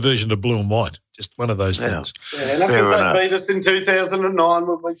he's got an aversion to blue and white. Just one of those things. Yeah, and because they beat us in 2009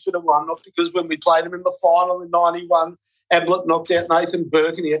 when we should have won, not because when we played them in the final in 91, Ablett knocked out Nathan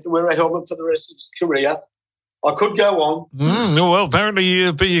Burke and he had to wear a helmet for the rest of his career. I could go on. Well, apparently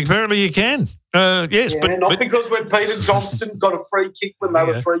you can. Yes, but because when Peter Johnston got a free kick when they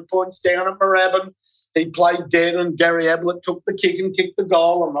were 3 points down at Moorabbin, he played dead and Gary Ablett took the kick and kicked the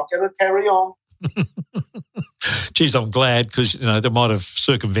goal. I'm not going to carry on. Geez, I'm glad because they might have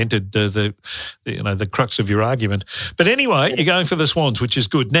circumvented the crux of your argument. But anyway, you're going for the Swans, which is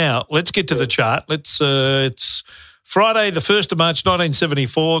good. Now let's get to the chart. It's Friday, the 1st of March,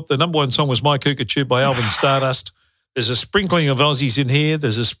 1974. The number one song was My Cuckoo by Alvin Stardust. There's a sprinkling of Aussies in here.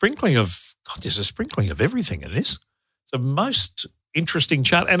 There's a sprinkling of everything in this. It's the most interesting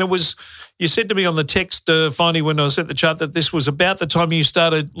chart. And it was, you said to me on the text, finally, when I was at the chart, that this was about the time you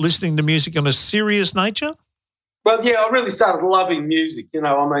started listening to music on a serious nature? Well, yeah, I really started loving music.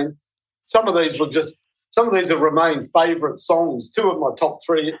 I mean, some of these were just some of these have remained favourite songs. Two of my top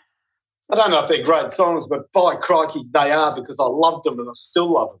three, I don't know if they're great songs, but by crikey, they are because I loved them and I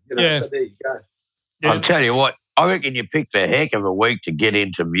still love them. You know? Yeah. So there you go. Yeah. I'll tell you what, I reckon you picked a heck of a week to get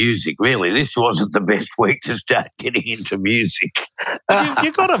into music. Really, this wasn't the best week to start getting into music.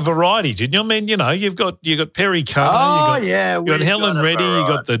 You got a variety, didn't you? I mean, you've got Perry Como, you got Helen Reddy, you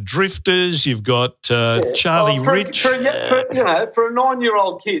got the Drifters, you've got Charlie Rich. For a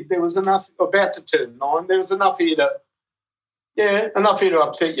 9-year-old kid, there was enough, about to turn 9, there was enough here to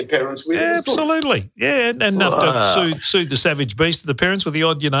upset your parents with. Yeah, absolutely. Yeah, and enough to soothe the savage beast of the parents with the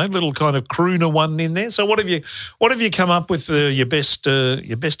odd, little kind of crooner one in there. So what have you come up with your best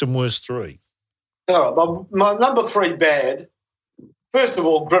and worst three? All right, my number 3 bad. First of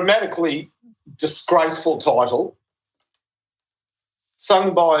all, grammatically disgraceful title,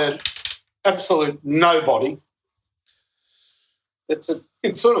 sung by an absolute nobody. It's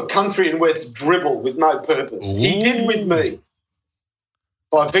sort of country and west dribble with no purpose. Ooh. He Did With Me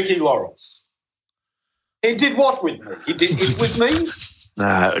by Vicki Lawrence. He did what with me? He did it with me?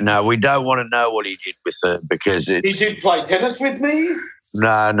 No, we don't want to know what he did with her because it's... He did play tennis with me?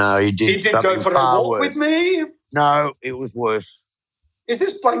 No, he did. He did go for a walk with me? No, it was worse. Is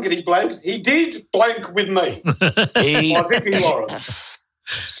this blankety blanks? He did blank with me by Vicki Lawrence.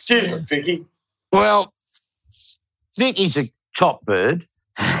 Stupid, Vicki. Well, Vicky's a top bird.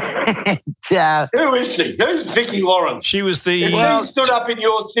 Who is she? Who's Vicki Lawrence? She was the... If she stood up in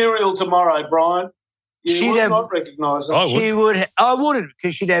your cereal tomorrow, Brian, you would not recognise her. I wouldn't,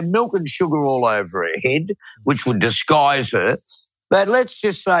 because she'd have milk and sugar all over her head, which would disguise her. But let's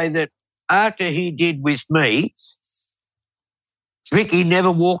just say that after He Did With Me, Vicki never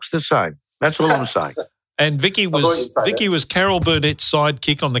walks the same. That's all I'm saying. And Vicki was Carol Burnett's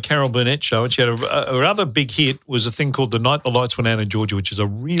sidekick on the Carol Burnett Show, and she had her other big hit was a thing called The Night the Lights Went Out in Georgia, which is a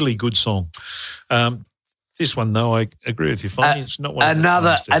really good song. This one, though, I agree with you, Fonny. It's not one of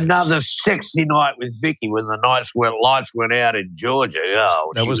another sexy night with Vicki when the lights went out in Georgia.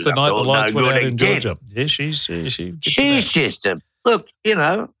 Oh, that was the night the lights went out in Georgia. Yeah, she's just a look.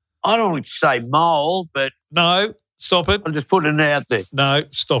 I don't want to say mole, but no, stop it. I'm just putting it out there. No,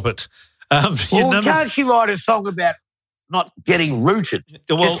 stop it. Can't she write a song about not getting rooted?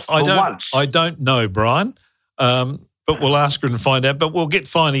 Well, I don't know, Brian, but we'll ask her and find out. But we'll get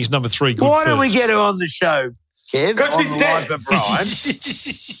Finey's number 3 good Why don't we get her on the show, Kev? Because she's dead.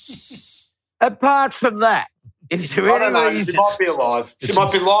 Brian. Apart from that, is there any reason... She might be alive. She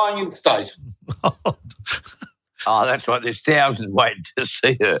might be lying in state. Oh, that's right. There's thousands waiting to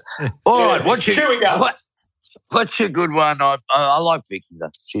see her. All right, what's your good one? I like Vicki, though.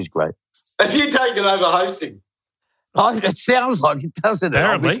 She's great. Have you taken over hosting? It sounds like it, doesn't it?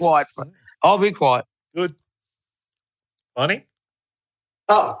 Apparently. I'll be quiet. Good. Bonnie?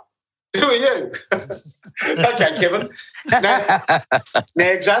 Oh, who are you? Okay, Kevin. Now,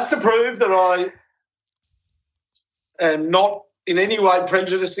 just to prove that I am not in any way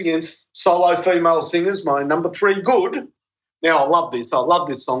prejudiced against solo female singers, my number 3 good. Now, I love this. I loved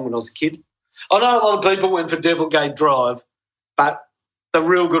this song when I was a kid. I know a lot of people went for Devilgate Drive, but the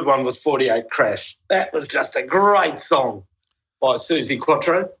real good one was 48 Crash. That was just a great song by Suzi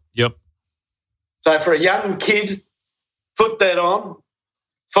Quatro. Yep. So for a young kid, put that on,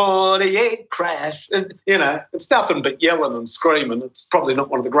 48 Crash. It's nothing but yelling and screaming. It's probably not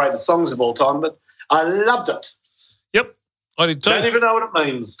one of the greatest songs of all time, but I loved it. Yep, I did too. Don't even know what it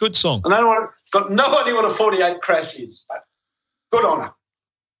means. Good song. Got no idea what a 48 Crash is, but good on her.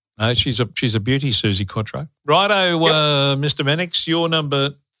 She's a beauty, Suzi Quatro. Righto, Mr. Mannix, your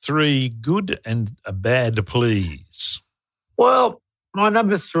number 3 good and a bad, please. Well, my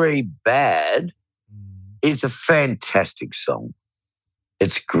number 3 bad is a fantastic song.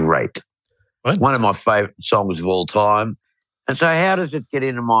 It's great. What? One of my favourite songs of all time. And so how does it get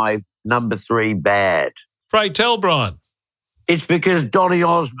into my number 3 bad? Pray tell, Brian. It's because Donny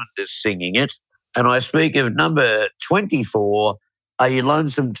Osmond is singing it, and I speak of number 24, Are You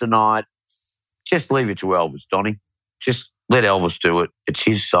Lonesome Tonight? Just leave it to Elvis, Donny. Just let Elvis do it. It's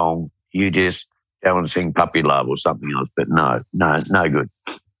his song. You just go and sing Puppy Love or something else. But no good.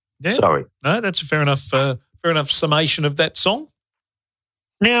 Yeah. Sorry. No, that's a fair enough summation of that song.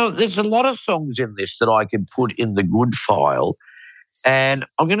 Now, there's a lot of songs in this that I can put in the good file, and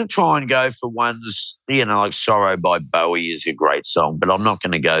I'm going to try and go for ones, like Sorrow by Bowie is a great song, but I'm not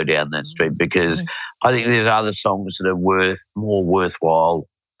going to go down that street because I think there's other songs that are more worthwhile,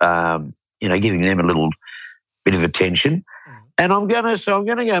 giving them a little bit of attention. And I'm going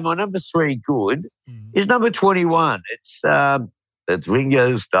to go, my number 3 good is number 21. It's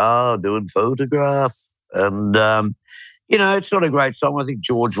Ringo Starr doing Photograph. And, it's not a great song. I think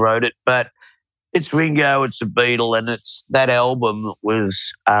George wrote it, but It's Ringo, it's a Beatle, and it's that album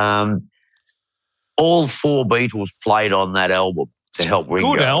was all 4 Beatles played on that album to help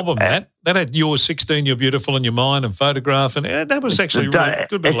Ringo. Good album, that had You're 16, You're Beautiful in Your Mind and Photograph, and that was actually really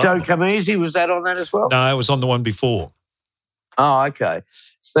good. It Don't Come Easy, was that on that as well? No, it was on the one before. Oh, okay.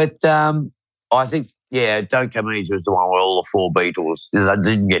 But I think, Don't Come Easy was the one where all the 4 Beatles, they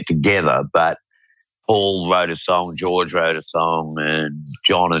didn't get together, but Paul wrote a song, George wrote a song, and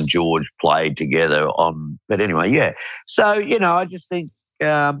John and George played together on. But anyway, yeah. So, I just think,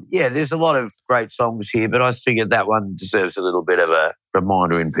 there's a lot of great songs here, but I figured that one deserves a little bit of a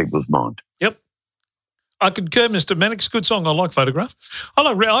reminder in people's mind. Yep. I concur, Mr. Mannix. Good song. I like Photograph. I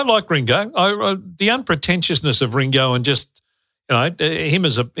like Ringo. The unpretentiousness of Ringo and just, him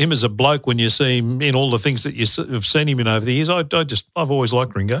as a bloke when you see him in all the things that you have seen him in over the years. I've always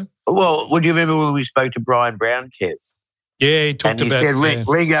liked Ringo. Well, would you remember when we spoke to Brian Brown, Kev? Yeah, he talked about. And he said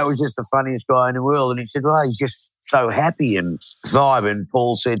Ringo was just the funniest guy in the world, and he said, "Well, he's just so happy and vibe." And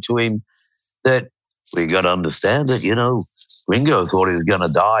Paul said to him that we got to understand that Ringo thought he was going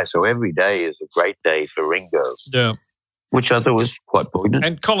to die, so every day is a great day for Ringo. Yeah. Which I thought was quite poignant.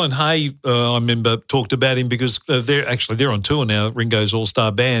 And Colin Hay, I remember, talked about him because they're on tour now, Ringo's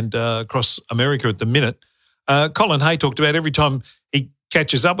all-star band across America at the minute. Colin Hay talked about every time he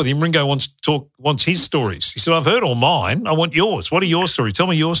catches up with him, Ringo wants his stories. He said, I've heard all mine. I want yours. What are your stories? Tell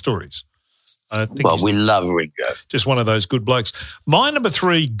me your stories. We love Ringo. Just one of those good blokes. My number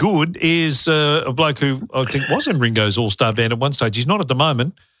 3 good is a bloke who I think was in Ringo's all-star band at one stage. He's not at the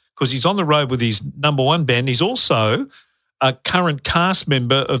moment because he's on the road with his number 1 band. He's also a current cast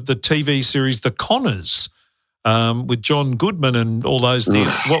member of the TV series The Connors with John Goodman and all those.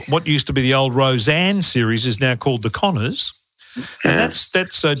 What used to be the old Roseanne series is now called The Connors. And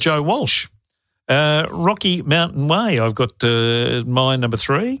that's Joe Walsh. Rocky Mountain Way, I've got my number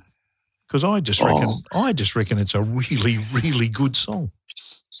 3 because I just reckon it's a really, really good song.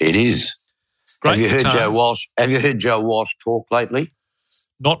 It is. Great Have you guitar. heard Joe Walsh talk lately?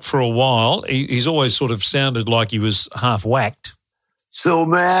 Not for a while. He's always sort of sounded like he was half whacked. So,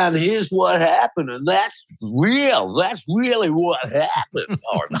 man, here's what happened, and that's real. That's really what happened.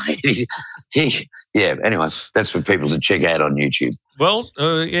 Anyway, that's for people to check out on YouTube. Well,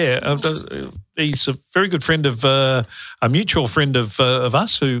 he's a very good friend of a mutual friend of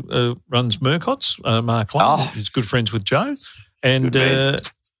us who runs Murcott's, Mark Lane. He's good friends with Joe. And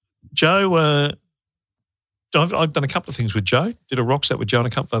Joe, I've done a couple of things with Joe. Did a rock set with Joe and a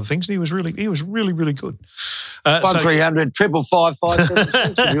couple of other things, and he was really, really good. 1300 555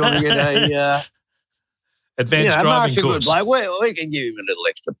 576 if you want to get a advanced driving course. We can give him a little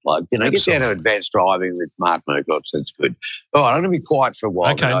extra plug. Get down to advanced driving with Mark Murcott. That's good. All right, I'm going to be quiet for a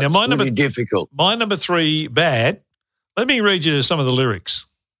while. Okay, now it's really difficult. My number 3 bad. Let me read you some of the lyrics.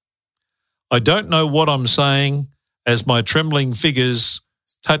 I don't know what I'm saying as my trembling fingers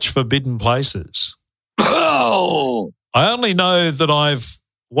touch forbidden places. Oh! I only know that I've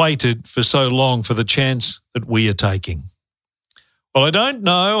waited for so long for the chance that we are taking. Well, I don't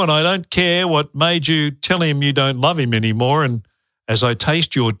know and I don't care what made you tell him you don't love him anymore, and as I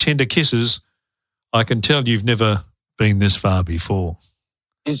taste your tender kisses, I can tell you've never been this far before.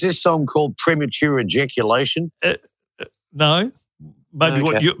 Is this song called Premature Ejaculation? No. Maybe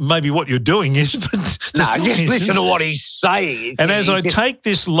what you're doing is, but just listen to what he's saying. And as I take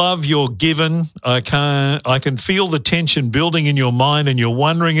this love you're given, I can feel the tension building in your mind, and you're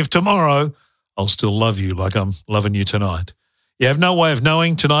wondering if tomorrow I'll still love you like I'm loving you tonight. You have no way of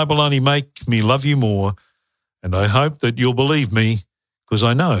knowing. Tonight will only make me love you more, and I hope that you'll believe me because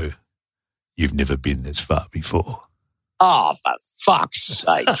I know you've never been this far before. Oh, for fuck's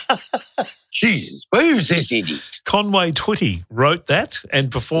sake. Jesus, who's this idiot? Conway Twitty wrote that and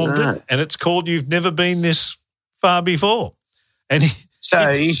performed it, and it's called You've Never Been This Far Before. And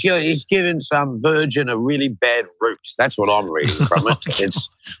he's given some virgin a really bad root. That's what I'm reading from it. It's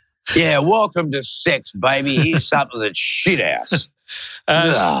welcome to sex, baby. Here's something that's shit house.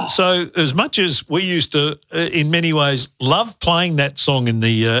 So as much as we used to, in many ways, love playing that song in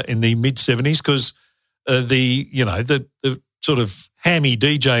the mid-70s because the sort of hammy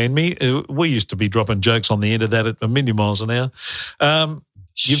DJ in me, we used to be dropping jokes on the end of that at a million miles an hour.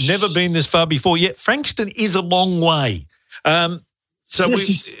 You've never been this far before. Yet Frankston is a long way. So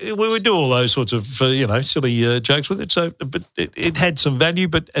we would do all those sorts of, silly jokes with it. So, but it had some value,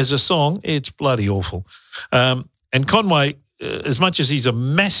 but as a song, it's bloody awful. And Conway, as much as he's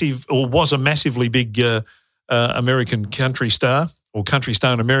was a massively big American country star or country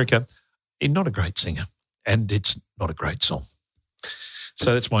star in America, he's not a great singer, and it's not a great song.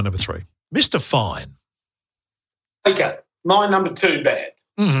 So that's my number 3. Mr. Fine. Okay, my number 2 bad.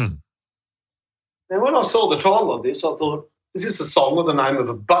 Mm-hmm. And when I saw the title of this, I thought, is this a song with the name of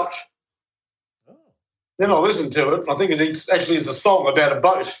a boat? Then I listened to it. I think it actually is a song about a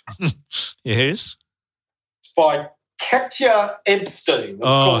boat. Yes. It's by Katja Epstein. It's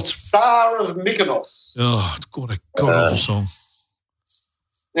called Star of Mykonos. Oh, what a god-awful song.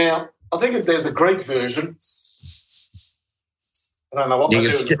 Now, I think there's a Greek version. I don't know what they do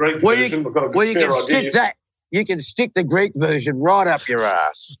in the Greek version. We've got a you fair can idea. stick that. You can stick the Greek version right up your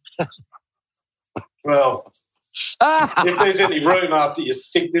ass. Well, if there's any room after you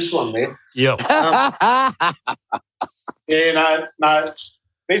stick this one there. Yep. No,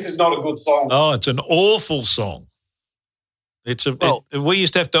 this is not a good song. Oh, it's an awful song. I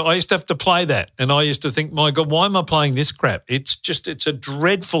used to have to play that, and I used to think, my God, why am I playing this crap? It's a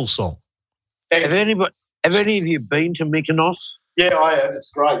dreadful song. Have any of you been to Mykonos? Yeah, I have.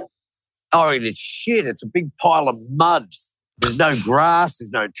 It's great. Oh, it's shit. It's a big pile of mud. There's no grass.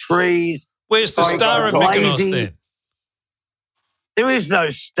 There's no trees. Where's the Star of Mykonos then? There is no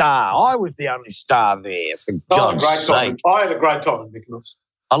star. I was the only star there, for God's sake. I had a great time in Mykonos.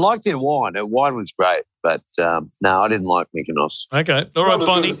 I liked their wine. Their wine was great, but no, I didn't like Mykonos. Okay, all right,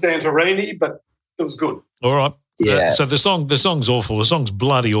 fine. Santorini, but it was good. All right. Yeah. So the song's awful. The song's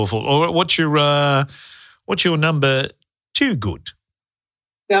bloody awful. All right, what's your number 2 good?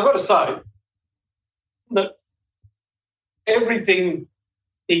 Now, I've got to say that everything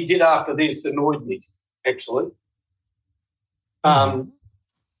he did after this annoyed me, actually.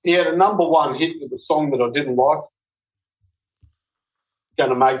 He had a number 1 hit with a song that I didn't like,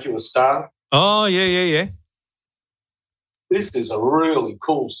 Gonna Make You a Star. Oh, yeah. This is a really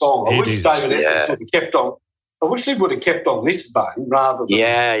cool song. I wish David Essex would have kept on. I wish he would have kept on this vein rather than...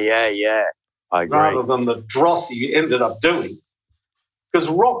 Yeah. I agree. Rather than the dross he ended up doing. Because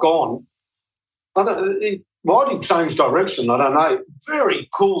Rock On, why did he change direction? I don't know. Very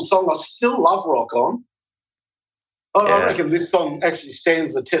cool song. I still love Rock On. I reckon this song actually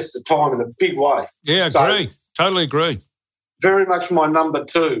stands the test of time in a big way. Yeah, agree. Totally agree. Very much my number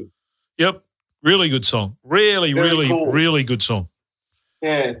 2. Yep. Really good song. Really good song.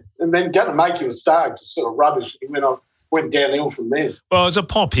 Yeah. And then Gonna Make You a Star, just sort of rubbish when I went downhill from there. Well, it was a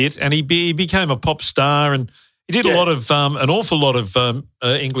pop hit, and he became a pop star, and he did an awful lot of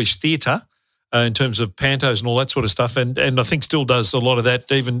English theatre in terms of pantos and all that sort of stuff, and I think still does a lot of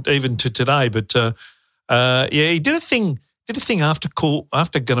that even to today. But he did a thing after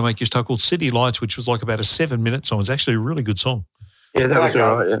Gonna Make You a Star called City Lights, which was like about a 7-minute song. It's actually a really good song. Yeah, that was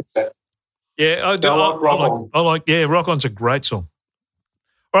all right. Yeah, I like Rock On. Rock On's a great song.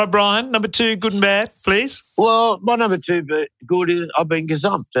 All right, Brian, number 2, good and bad, please. Well, my number 2 good is I've been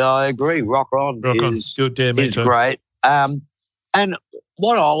gazumped. I agree. Rock On is good. Yeah, is great. And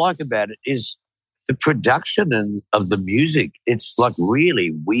what I like about it is the production of the music. It's like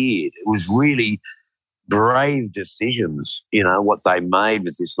really weird. It was really brave decisions, what they made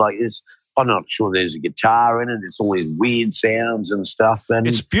with this. Like, I'm not sure there's a guitar in it. It's all these weird sounds and stuff. And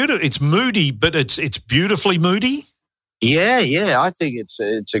it's beautiful. It's moody, but it's beautifully moody. Yeah. I think it's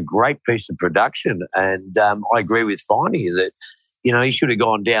a great piece of production, and I agree with Finey that he should have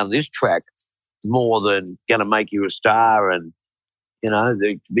gone down this track more than Gonna Make You a Star, and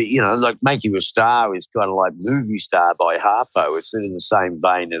like Make You a Star is kind of like Movie Star by Harpo. It's in the same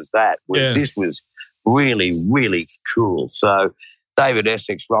vein as that. This was really, really cool. So David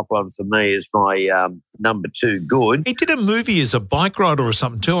Essex, Rock On for me is my number 2 good. He did a movie as a bike rider or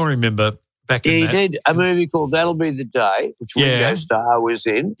something too, I remember. He did a movie called That'll Be the Day, which Ringo Starr was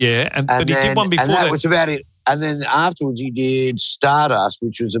in. Yeah, but he did one before that. And that was about it. And then afterwards he did Stardust,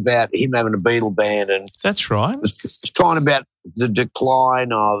 which was about him having a Beatle band. And that's right. It's trying about the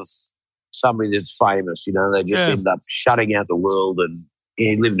decline of somebody that's famous. They just end up shutting out the world, and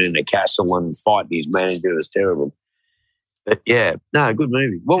he lived in a castle and fighting his manager. It was terrible. But good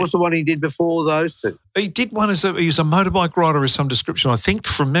movie. What was the one he did before those 2? He did one he was a motorbike rider of some description. I think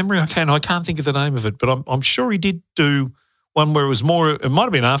from memory, I can't think of the name of it, but I'm sure he did do one where it was more. It might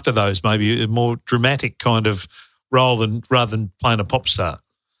have been after those, maybe a more dramatic kind of role rather than playing a pop star.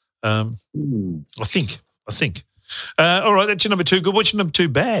 I think. All right, that's your number 2 good. What's your number 2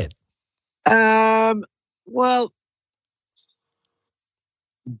 bad? Well,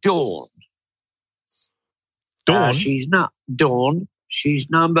 Dawn. Dawn? She's not Dawn. She's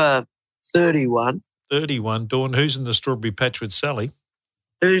number 31. 31. Dawn, who's in the Strawberry Patch with Sally?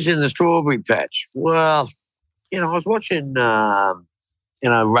 Who's in the Strawberry Patch? Well, I was watching,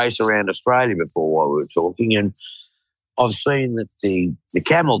 Race Around Australia before while we were talking, and I've seen that the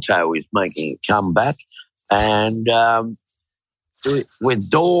camel toe is making a comeback. And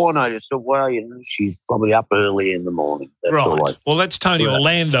with Dawn, I just thought, well, she's probably up early in the morning. That's all I thought. Well, that's Tony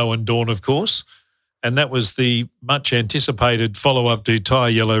Orlando and Dawn, of course. and that was the much anticipated follow-up to tie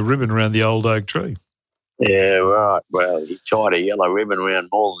a yellow ribbon around the old oak tree. Yeah, right. Well, he tied a yellow ribbon around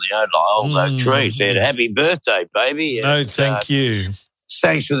more than the old oak tree. Said, "Happy birthday, baby." No, thank you.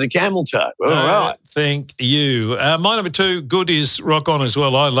 Thanks for the camel toe. All right. Thank you. My number 2, Good, is Rock On as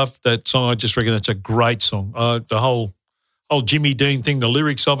well. I love that song. I just reckon it's a great song. The whole Jimmy Dean thing, the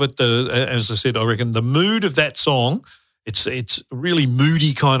lyrics of it, as I said, I reckon the mood of that song, it's a really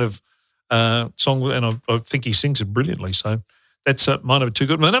moody kind of song, and I think he sings it brilliantly. So that's my number 2,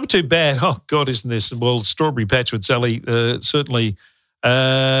 Good. My number 2, Bad. Oh, God, isn't this? Well, Strawberry Patch with Sally certainly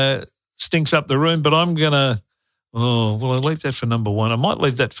stinks up the room, but I'm going to... Oh, well, I'll leave that for number 1. I might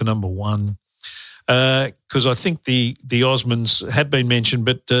leave that for number 1 because I think the Osmonds had been mentioned,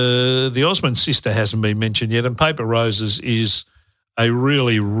 but the Osmond sister hasn't been mentioned yet, and Paper Roses is a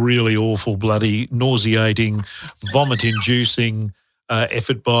really, really awful, bloody, nauseating, vomit-inducing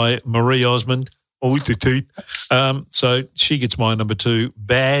effort by Marie Osmond. Oh, with the teeth. So she gets my number 2,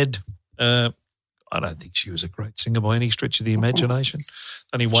 Bad. I don't think she was a great singer by any stretch of the imagination.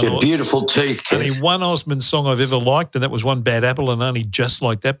 Only one. She had beautiful teeth, Kev. Only one Osmond song I've ever liked, and that was One Bad Apple, and only just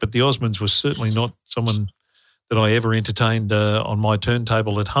like that. But the Osmonds was certainly not someone that I ever entertained on my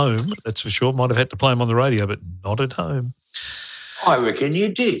turntable at home. That's for sure. Might have had to play them on the radio, but not at home. I reckon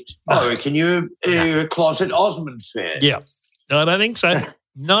you did. I reckon you're a closet Osmond fan. Yeah, I don't think so.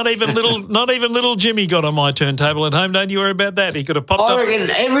 Not even little Jimmy got on my turntable at home. Don't you worry about that. He could have popped up. I reckon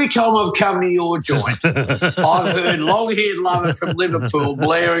every time I've come to your joint, I've heard Long-Haired Lover from Liverpool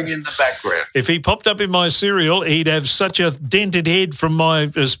blaring in the background. If he popped up in my cereal, he'd have such a dented head from my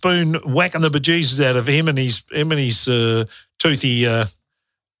spoon whacking the bejesus out of him and his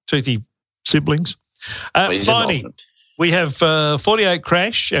toothy siblings. Finally, we have 48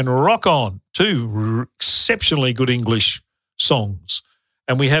 Crash and Rock On, 2 exceptionally good English songs.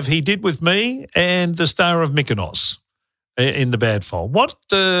 And we have He Did With Me and The Star of Mykonos in the bad fold. What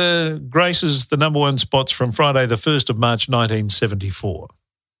graces the number 1 spots from Friday the 1st of March 1974?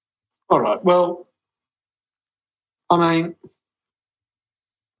 All right. Well, I mean,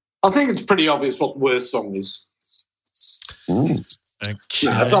 I think it's pretty obvious what the worst song is. Okay.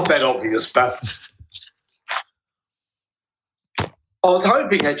 No, it's not that obvious, but I was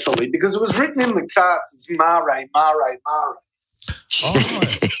hoping, actually, because it was written in the charts as Mare, Mare, Mare. Oh.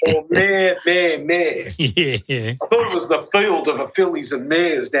 Or Mare, Mare, Mare. Yeah. I thought it was the field of a fillies and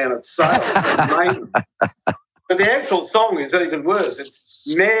mares down at Sale. But the actual song is even worse. It's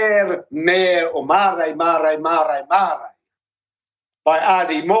Mare, Mare, or Mare, Mare, Mare, Mare by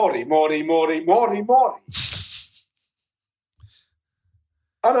Adi Mori, Mori, Mori, Mori, Mori.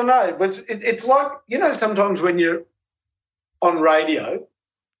 I don't know. But it's like, you know, sometimes when you're on radio,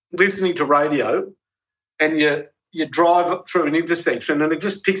 listening to radio, and you drive through an intersection and it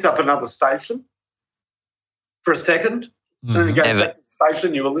just picks up another station for a second, and then it goes back to the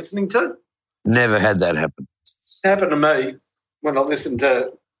station you were listening to. Never had that happen. It happened to me when I listened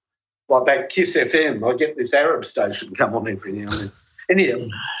to, like, that Kiss FM. I get this Arab station come on every now and then. Anyhow,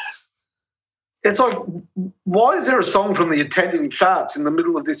 it's like, why is there a song from the Italian charts in the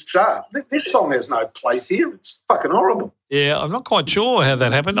middle of this chart? This song has no place here. It's fucking horrible. Yeah, I'm not quite sure how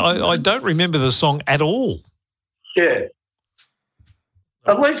that happened. I don't remember the song at all. Yeah.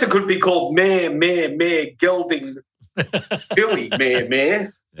 At least it could be called Mare, Mare, Mare, Gelding, Billy, Mare,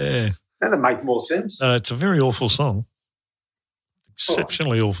 Mare. Yeah. That'd make more sense. It's a very awful song.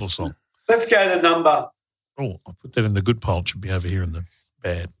 Exceptionally awful song. Let's go to number... Oh, I'll put that in the good pile. It should be over here in the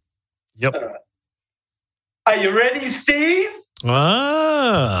bad. Yep. Are you ready, Steve?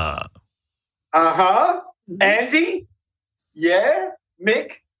 Ah. Uh-huh. Andy? Yeah?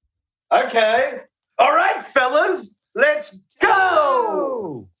 Mick? Okay. All right, fellas, let's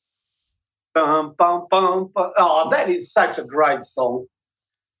go. Bum, bum, bum, bum. Oh, that is such a great song.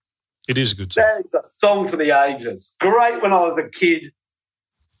 It is a good song. That is a song for the ages. Great when I was a kid.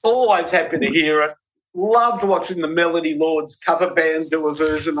 Always happy to hear it. Loved watching the Melody Lords cover band do a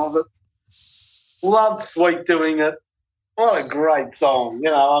version of it. Loved Sweet doing it. What a great song.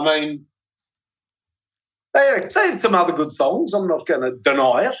 You know, I mean, they had some other good songs. I'm not going to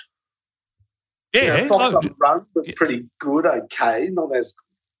deny it. Yeah. Fox on the Run was pretty good, okay, not as good.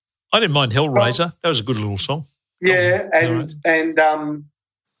 I didn't mind Hellraiser. That was a good little song. Yeah, and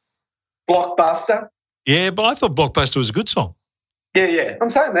Blockbuster. Yeah, but I thought Blockbuster was a good song. Yeah. I'm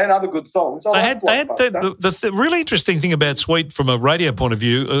saying they had other good songs. They had the really interesting thing about Sweet from a radio point of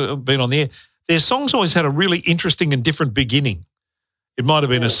view, being on the air, their songs always had a really interesting and different beginning. It might have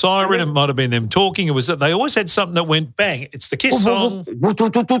been a siren. It might have been them talking. It was that they always had something that went bang. It's the Kiss song.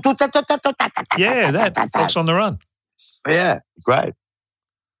 Yeah, that Fox on the Run. Yeah, great.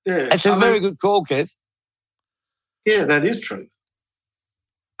 Yeah. It's a very good call, Kev. Yeah, that is true.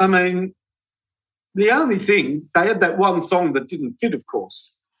 I mean, the only thing, they had that one song that didn't fit, of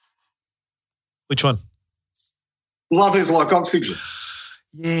course. Which one? Love is Like Oxygen.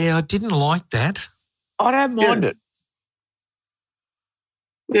 Yeah, I didn't like that. I don't mind it.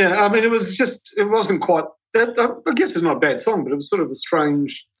 Yeah, I mean, it wasn't quite, I guess it's not a bad song, but it was sort of a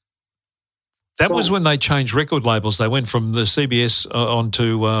strange That song. was when they changed record labels. They went from the CBS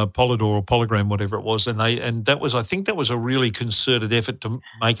onto Polydor or Polygram, whatever it was, and that was, I think, that was a really concerted effort to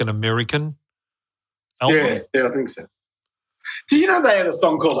make an American album. Yeah, I think so. Do you know they had a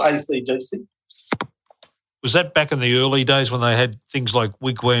song called AC/DC? Was that back in the early days when they had things like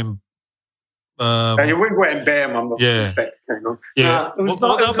Wigwam? Wigwam Bam, I'm not Yeah. back keen on. Yeah. It was,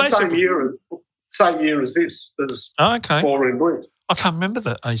 Well, it was they're the same year as this, as Oh, okay. Ballroom Blitz. I can't remember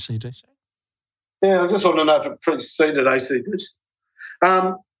the AC/DC. Yeah, I just want to know if it preceded AC/DC.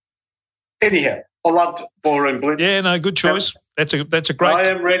 Anyhow, I loved Ballroom Blitz. Yeah, no, good choice. That's a great. I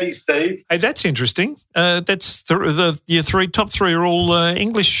am ready, Steve. Hey, that's interesting. That's your top three are all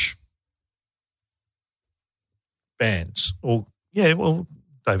English bands. Or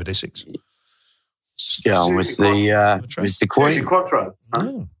David Essex. Going with the Queen. Susie Quattro.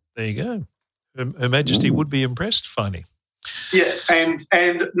 Oh, there you go. Her Majesty would be impressed, Phony. Yeah, and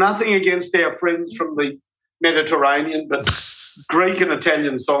nothing against our friends from the Mediterranean, but Greek and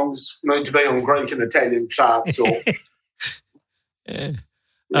Italian songs need to be on Greek and Italian charts. Or Yeah.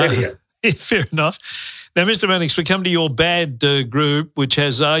 Anyhow. Fair enough. Now, Mr. Mannix, we come to your bad group, which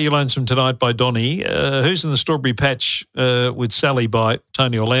has Are You Lonesome Tonight by Donny, Who's in the Strawberry Patch with Sally by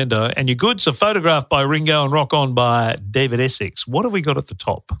Tony Orlando, and your goods are Photographed by Ringo and Rock On by David Essex. What have we got at the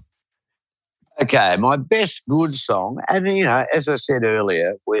top? Okay, my best good song, and as I said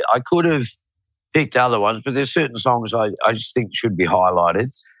earlier, I could have picked other ones, but there's certain songs I just think should be highlighted.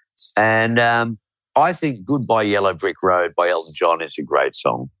 And I think Goodbye Yellow Brick Road by Elton John is a great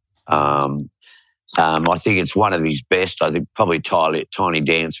song. I think it's one of his best. I think probably Tiny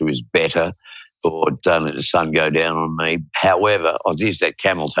Dancer is better, or Don't Let the Sun Go Down on Me. However, there's that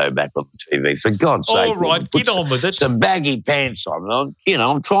camel toe back on the TV. For God's sake. All right, get on with it. Some baggy pants on.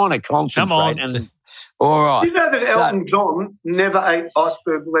 I'm trying to concentrate. Come on. And, all right. Do you know that Elton John never ate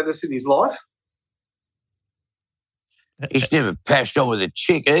iceberg lettuce in his life? He's never passed on with a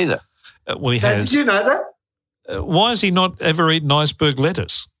chick either. Well, he has. Did you know that? Why has he not ever eaten iceberg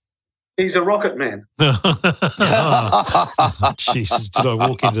lettuce? He's a rocket man. Jesus, did I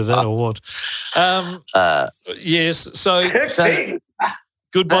walk into that or what? Yes, so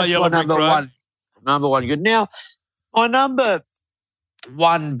Goodbye That's Yellow my Brick Road. number one good. Now, my number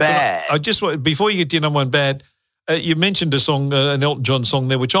one bad. I just before you get to your number one bad, you mentioned a song, an Elton John song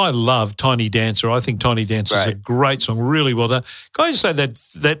there, which I love, Tiny Dancer. I think Tiny Dancer is a great song, really well done. Can I just say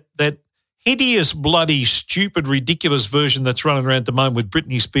that hideous, bloody, stupid, ridiculous version that's running around at the moment with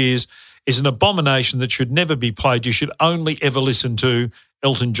Britney Spears is an abomination that should never be played. You should only ever listen to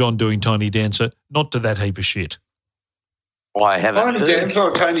Elton John doing Tiny Dancer, not to that heap of shit. I haven't Tony heard. Dancer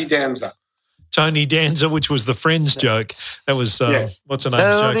or Tony Dancer? Tony Dancer, which was the Friends joke. That was, what's her name?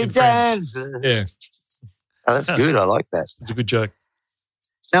 Tony Joke in Friends. Dancer. Yeah, Oh, that's good. I like that. it's a good joke.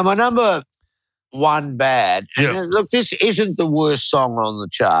 Now, my number one bad. Yeah. And look, this isn't the worst song on the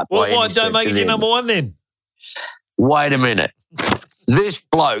chart. Well, by any why stretch don't make of it your the number one then? Wait a minute. This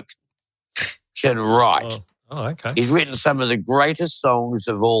bloke can write. Oh, okay. He's written some of the greatest songs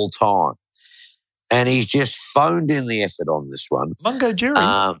of all time. And he's just phoned in the effort on this one. Mungo Jerry?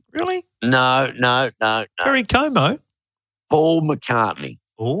 Really? No. Jerry Como? Paul McCartney,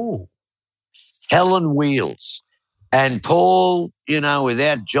 Oh. Helen Wheels. And Paul,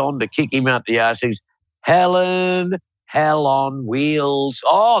 without John to kick him up the arse, he's Helen on Wheels.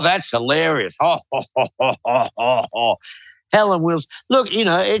 Oh, that's hilarious. Helen Wheels. Look,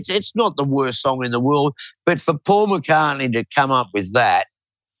 it's not the worst song in the world, but for Paul McCartney to come up with that,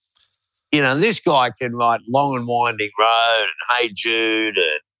 this guy can write Long and Winding Road and Hey Jude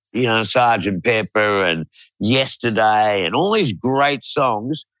and, Sgt. Pepper and Yesterday and all these great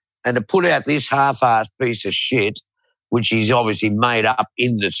songs, and to put out this half-assed piece of shit, which he's obviously made up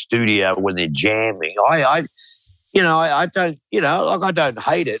in the studio when they're jamming. I don't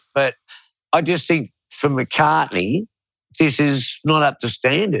hate it, but I just think for McCartney, this is not up to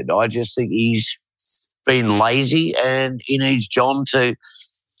standard. I just think he's been lazy and he needs John to.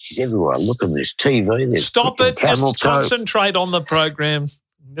 He's everywhere. Look at this TV. Stop it. Just concentrate on the program.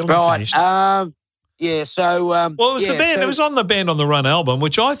 Right. Yeah. So. Well, it was the band. So, it was on the Band on the Run album,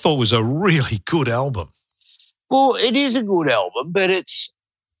 which I thought was a really good album. Well, it is a good album, but it's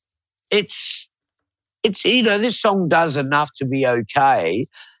this song does enough to be okay,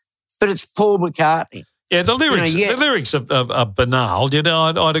 but it's Paul McCartney. Yeah, the lyrics are banal.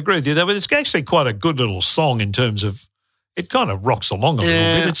 I'd agree with you. But it's actually quite a good little song in terms of it kind of rocks along a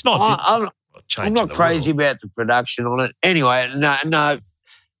little bit. It's not. I'm not crazy about the production on it. Anyway, no.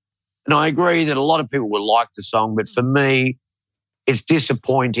 And I agree that a lot of people will like the song, but for me, it's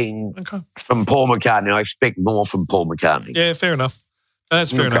disappointing from Paul McCartney. I expect more from Paul McCartney. Yeah, fair enough.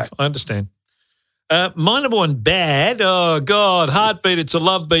 That's fair enough. I understand. My number one bad, oh, God, Heartbeat, It's a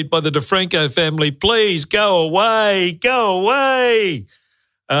Love Beat by the DeFranco family. Please go away, go away.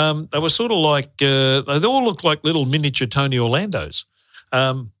 They were sort of like, they all looked like little miniature Tony Orlandos.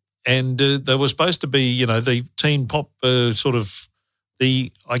 And they were supposed to be, the teen pop sort of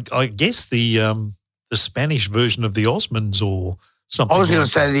I guess the Spanish version of the Osmonds or something. I was going to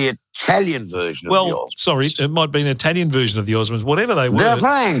say the Italian version of the Osmonds. Sorry, it might be an Italian version of the Osmonds, whatever they were.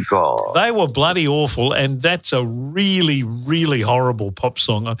 DeFranco. They were bloody awful, and that's a really, really horrible pop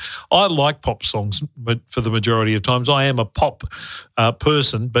song. I like pop songs, but for the majority of times I am a pop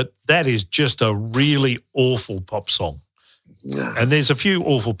person, but that is just a really awful pop song. Yeah. And there's a few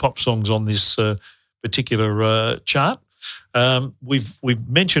awful pop songs on this particular chart. We've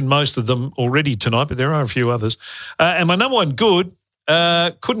mentioned most of them already tonight, but there are a few others. And my number one good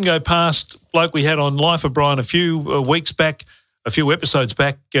couldn't go past bloke we had on Life of Brian a few weeks back, a few episodes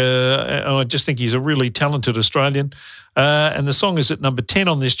back. I just think he's a really talented Australian. And the song is at number 10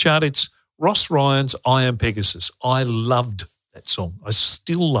 on this chart. It's Ross Ryan's I Am Pegasus. I loved that song. I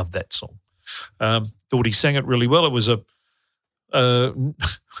still love that song. Thought he sang it really well. It was a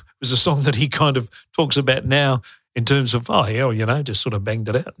song that he kind of talks about now in terms of, just sort of banged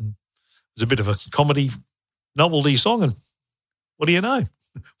it out. And it was a bit of a comedy novelty song, and what do you know?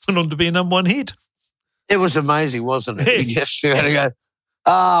 Went on to be a number one hit. It was amazing, wasn't it? He just had to go,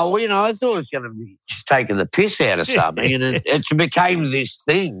 I thought it was going to be just taking the piss out of something, and it became this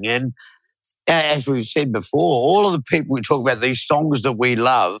thing. And as we've said before, all of the people we talk about, these songs that we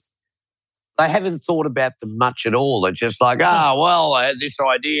love, they haven't thought about them much at all. They're just like, I had this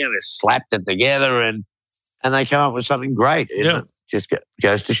idea and I slapped it together and they come up with something great. It just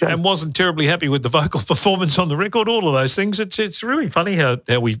goes to show. And wasn't terribly happy with the vocal performance on the record, all of those things. It's really funny how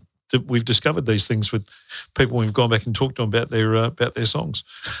we've discovered these things with people we've gone back and talked to them about their songs.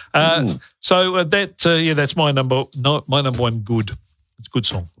 So that's my number one good. It's a good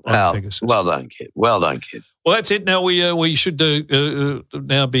song. Well done, Kev. Well done, Kev. Well, that's it. Now we should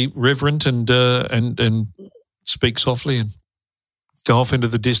now be reverent and speak softly and go off into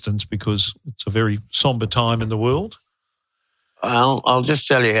the distance because it's a very somber time in the world. Well, I'll just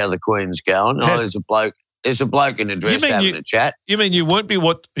tell you how the Queen's going. There's a bloke in a dress having a chat. You mean you haven't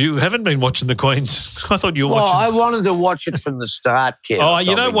been watching the Queen's? I thought you were watching. Well, I wanted to watch it from the start, Kev. I'll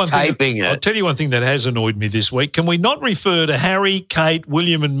tell you one thing that has annoyed me this week. Can we not refer to Harry, Kate,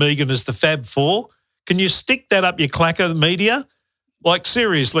 William and Meghan as the Fab Four? Can you stick that up your clacker, media? Like,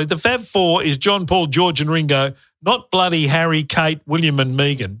 seriously, the Fab Four is John, Paul, George and Ringo, not bloody Harry, Kate, William and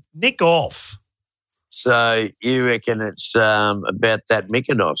Meghan. Nick off. So you reckon it's about that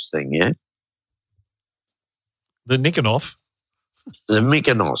Mykonos thing, yeah? The Mykonos? The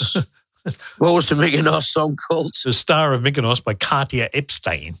Mykonos. What was the Mykonos song called? The Star of Mykonos by Katia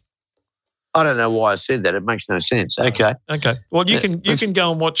Epstein. I don't know why I said that. It makes no sense. Okay. Well, you can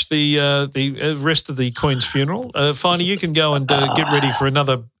go and watch the rest of the Queen's funeral. Finally, you can go and get ready for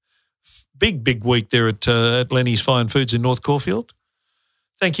another big week there at Lenny's Fine Foods in North Caulfield.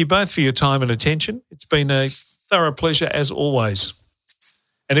 Thank you both for your time and attention. It's been a thorough pleasure as always.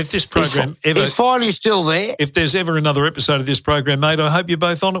 And if this program is finally still there, if there's ever another episode of this program, mate, I hope you're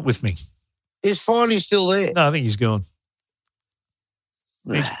both on it with me. Is finally still there? No, I think he's gone.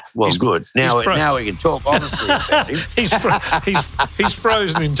 He's good. Now we can talk honestly about him. he's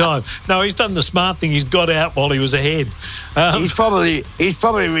frozen in time. No, he's done the smart thing. He's got out while he was ahead. He's probably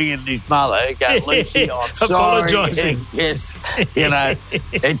ringing his mother, going, Lucy, I'm sorry. Apologising. Yes,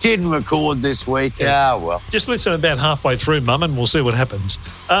 it didn't record this week. Yeah. Well. Just listen about halfway through, Mum, and we'll see what happens.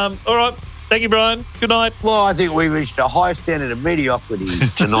 All right. Thank you, Brian. Good night. Well, I think we reached a high standard of mediocrity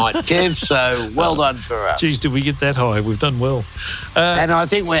tonight, Kev. So well done for us. Geez, did we get that high? We've done well. And I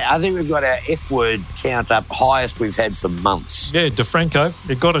think we've got our F-word count up highest we've had for months. Yeah, DeFranco,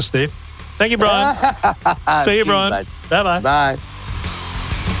 it got us there. Thank you, Brian. See you, Brian. Mate. Bye-bye. Bye.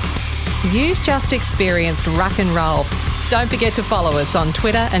 You've just experienced rock and roll. Don't forget to follow us on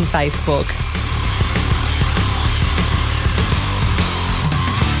Twitter and Facebook.